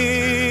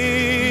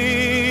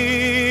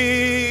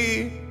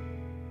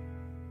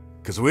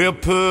 'Cause we'll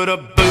put a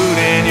boot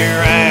in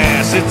your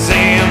ass, it's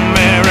the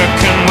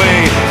American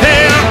way.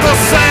 Hey, Uncle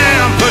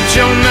Sam put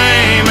your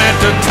name at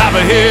the top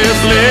of his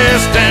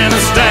list, and the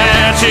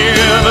Statue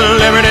of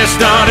Liberty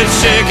started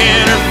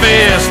shaking her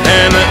fist.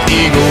 And the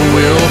eagle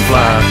will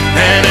fly,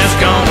 and it's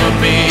gonna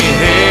be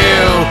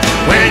hell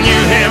when you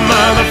hear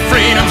Mother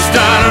Freedom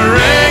start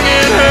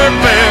ringing her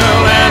bell.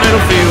 And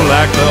it'll feel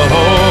like the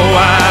whole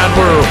wide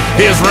world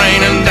is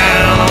raining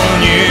down on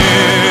you.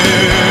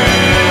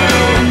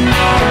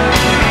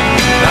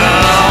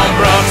 Oh,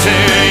 brought to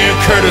you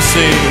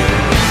courtesy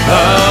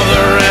of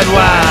the red,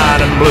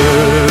 white, and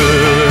blue.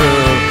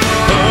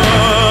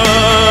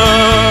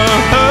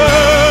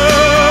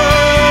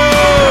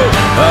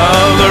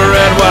 Of the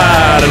red,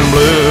 white, and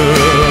blue.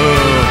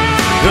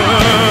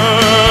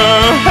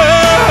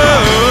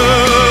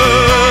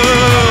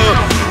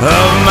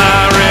 Of my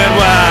red,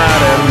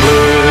 white, and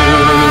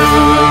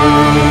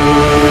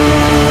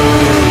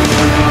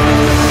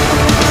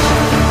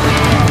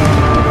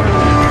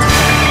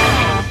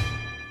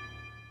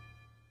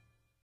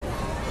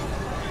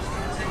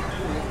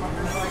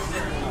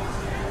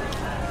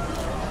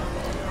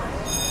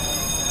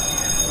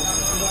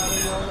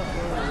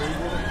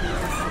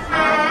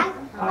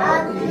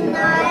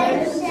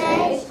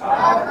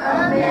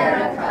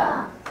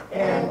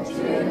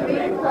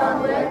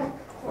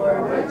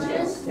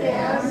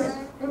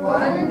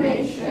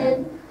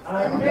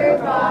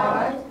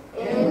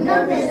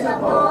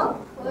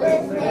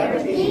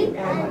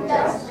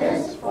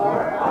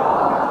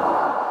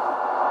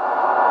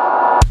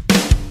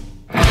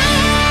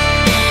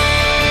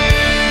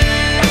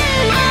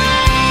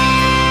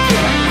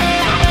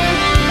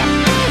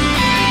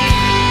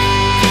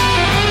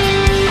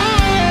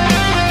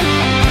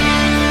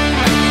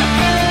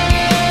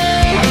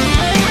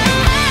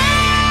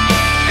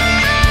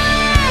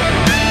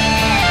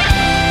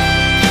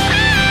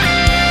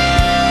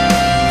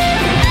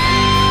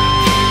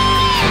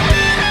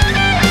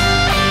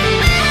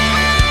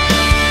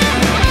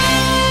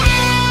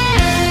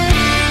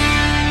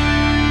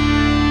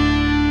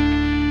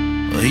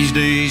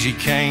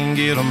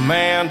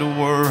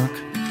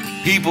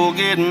people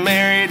getting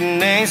married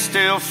and they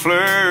still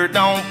flirt.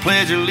 Don't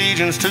pledge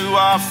allegiance to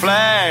our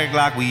flag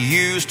like we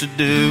used to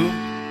do.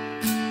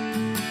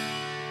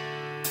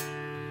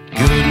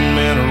 Good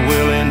men are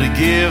willing to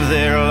give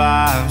their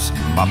lives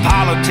while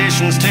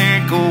politicians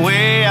take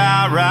away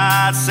our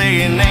rights,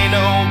 saying they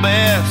know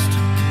best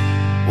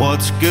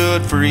what's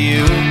good for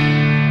you.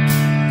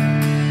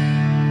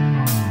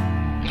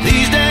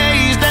 These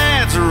days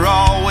dads are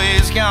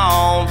always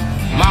gone.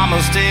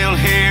 Mama's still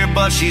here,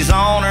 but she's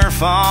on her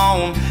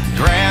phone.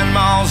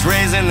 Grandma's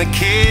raising the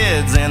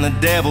kids, and the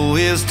devil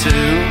is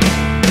too.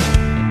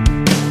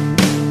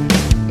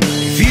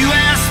 If you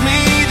ask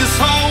me, this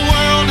whole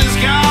world has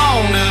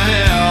gone to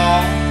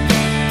hell.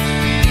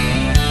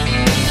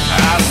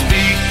 I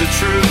speak the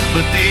truth,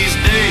 but these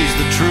days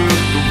the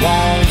truth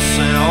won't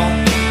sell.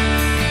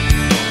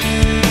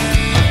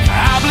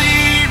 I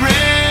bleed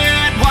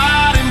red,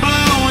 white, and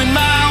blue in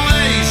my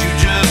ways you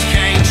just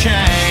can't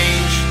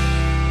change.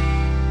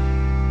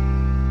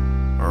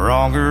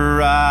 Wrong or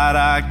right,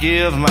 I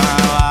give my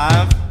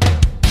life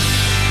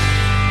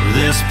for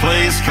this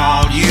place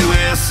called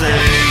USA.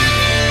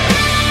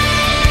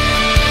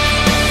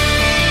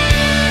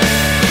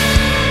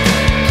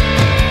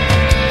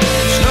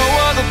 There's no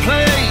other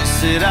place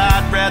that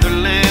I'd rather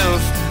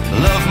live.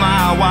 Love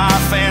my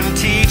wife and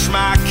teach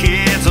my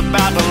kids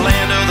about the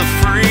land of the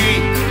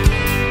free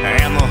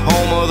and the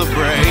home of the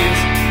brave.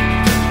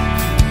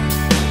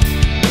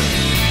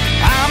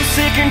 I'm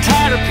sick and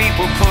tired of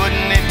people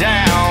putting it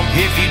down.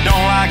 If you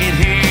don't like it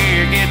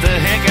here, get the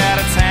heck out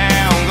of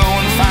town. Go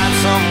and find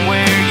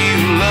somewhere you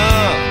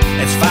love,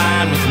 that's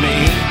fine with me.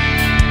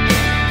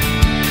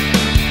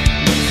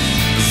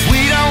 'Cause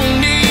we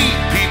don't need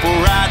people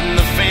riding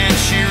the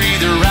fence. You're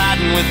either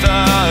riding with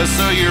us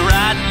or you're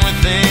riding with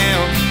them.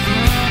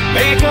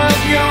 Make up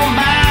your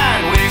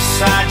mind which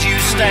side you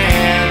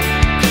stand.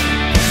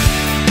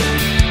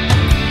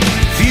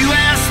 If you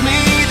ask me,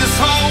 this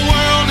whole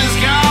world has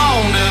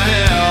gone to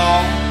hell.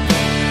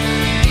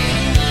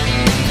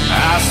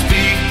 I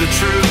speak the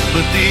truth,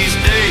 but these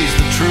days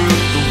the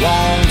truth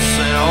won't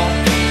sell.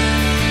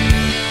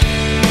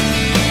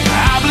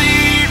 I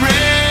bleed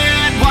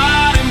red,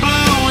 white, and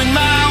blue in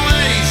my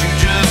ways you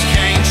just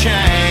can't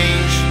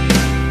change.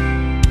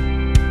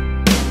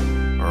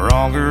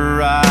 Wrong or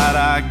right,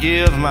 I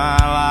give my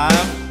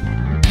life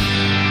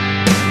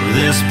for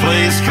this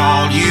place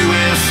called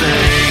USA.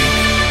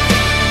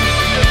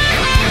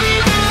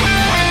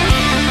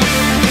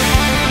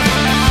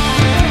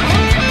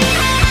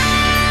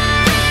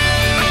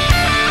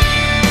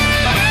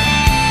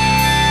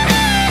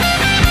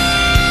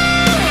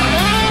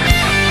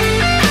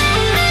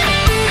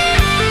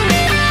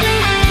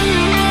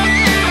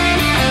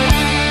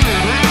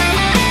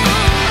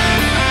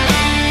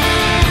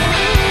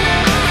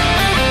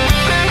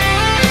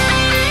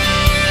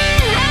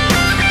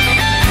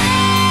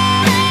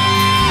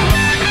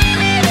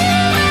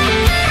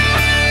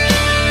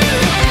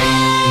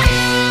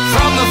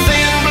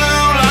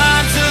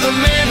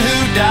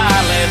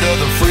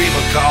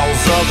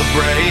 Cause of the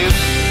brave.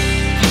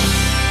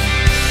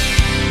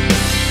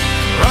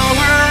 Wrong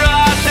or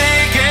right, they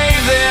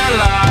gave their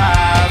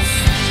lives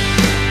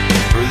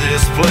for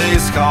this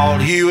place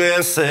called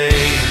USA.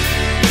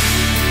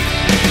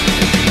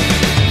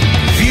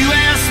 If you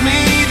ask me,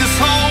 this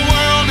whole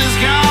world has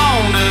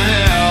gone to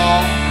hell.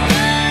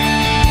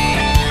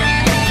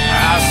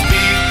 I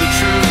speak the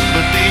truth,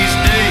 but these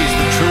days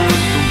the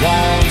truth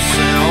won't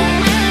sell.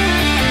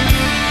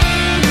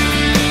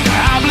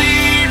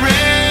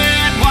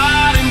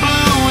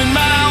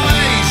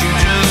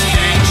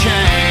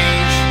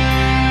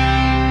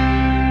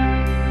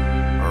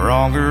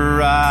 Wrong or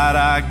right,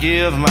 I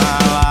give my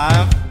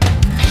life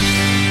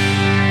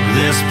for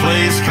this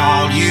place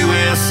called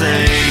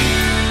USA.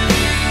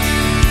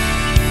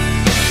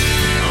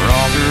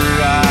 Wrong or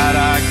right,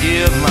 I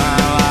give my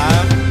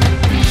life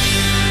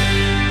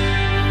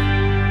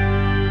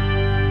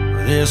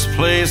for this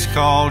place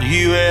called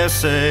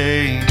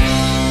USA.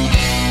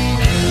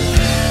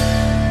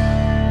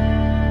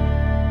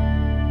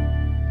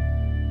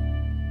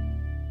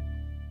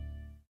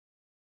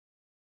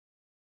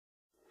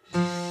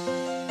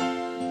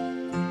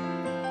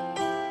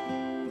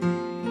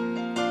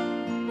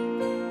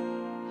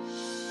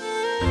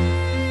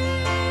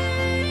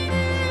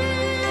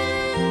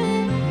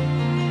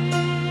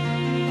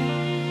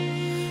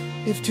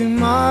 If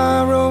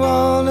tomorrow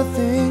all the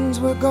things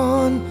were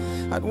gone,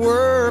 I'd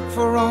work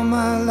for all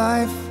my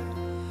life,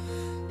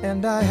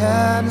 and I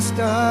had to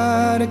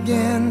start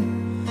again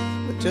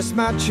with just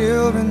my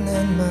children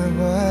and my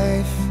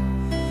wife.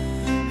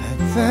 I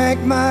thank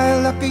my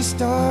lucky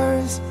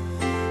stars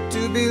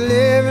to be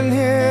living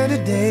here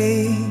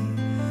today,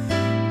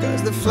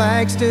 'cause the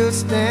flag still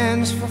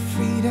stands for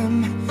freedom,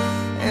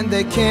 and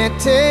they can't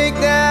take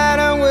that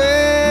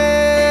away.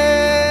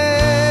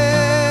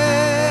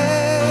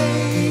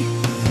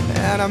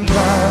 And I'm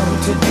proud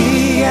to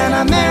be an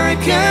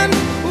American,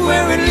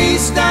 where at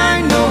least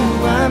I know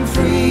I'm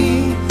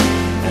free.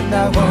 And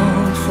I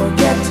won't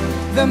forget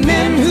the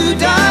men who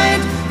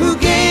died, who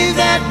gave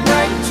that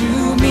right to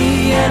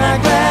me. And I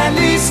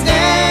gladly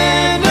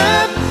stand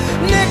up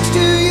next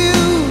to you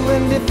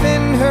and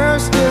defend her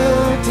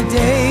still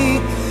today,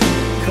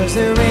 'cause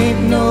there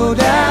ain't no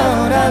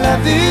doubt I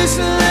love this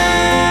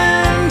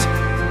land.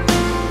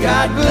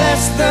 God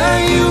bless the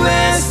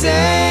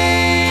USA.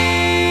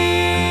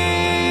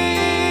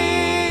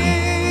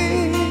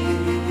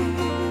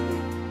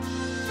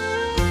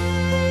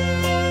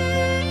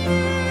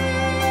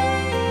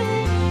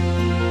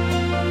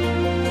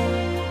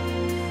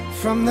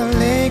 From the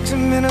lakes of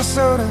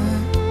Minnesota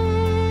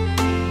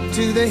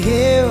to the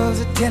hills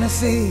of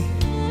Tennessee,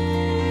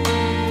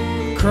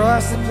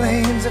 across the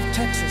plains of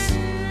Texas,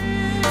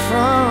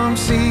 from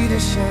sea to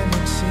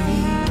shining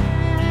sea,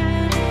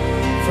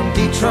 from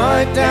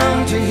Detroit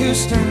down to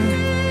Houston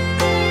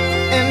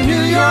and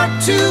New York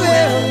to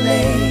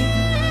LA,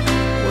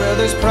 well,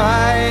 there's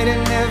pride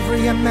in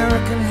every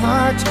American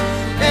heart,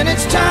 and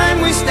it's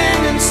time we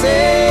stand and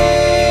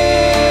say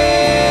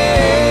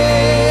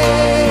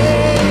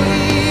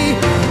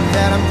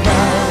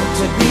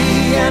to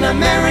be an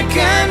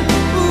American,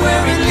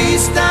 where at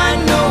least I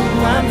know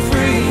I'm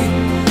free.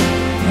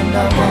 And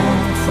I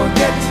won't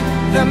forget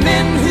the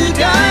men who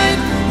died,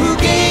 who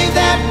gave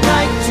that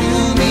right to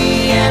me.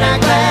 And I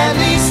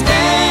gladly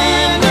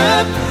stand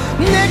up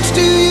next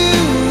to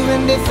you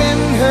and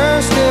defend her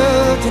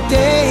still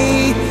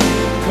today,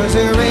 'cause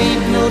there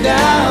ain't no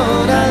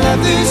doubt I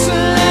love this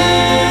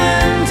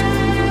land.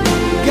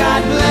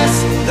 God bless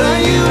the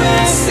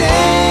USA.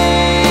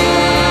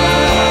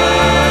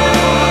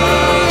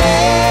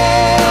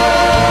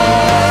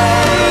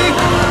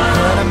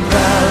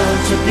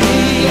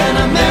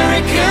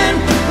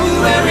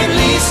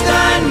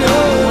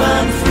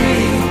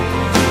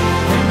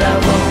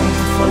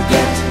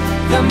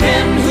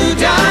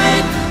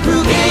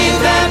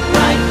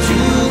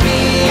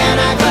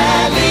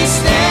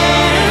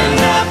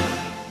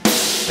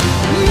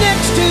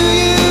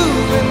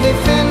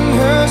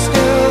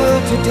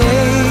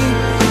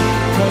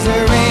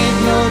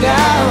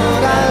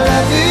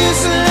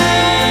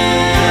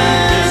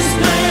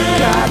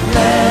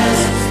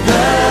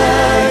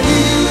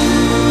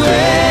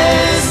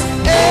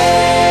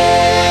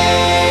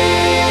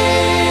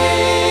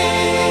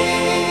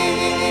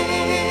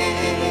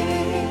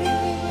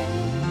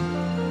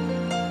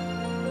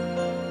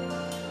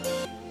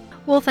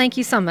 thank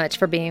you so much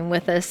for being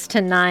with us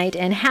tonight,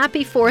 and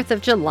happy 4th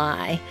of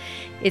July.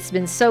 It's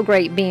been so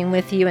great being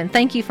with you, and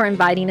thank you for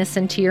inviting us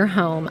into your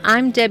home.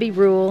 I'm Debbie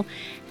Rule.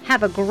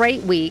 Have a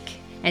great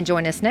week, and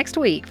join us next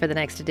week for the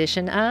next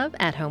edition of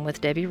At Home with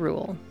Debbie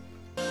Rule.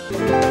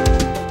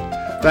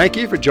 Thank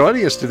you for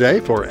joining us today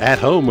for At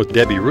Home with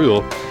Debbie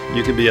Rule.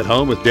 You can be at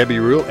home with Debbie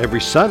Rule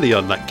every Sunday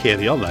on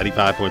KNEL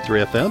 95.3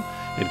 FM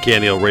and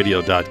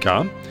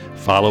KNELradio.com.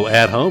 Follow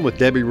At Home with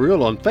Debbie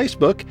Rule on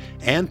Facebook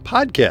and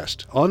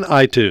podcast on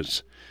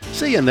iTunes.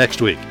 See you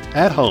next week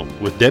at Home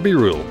with Debbie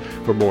Rule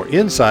for more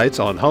insights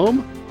on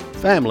home,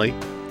 family,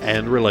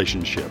 and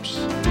relationships.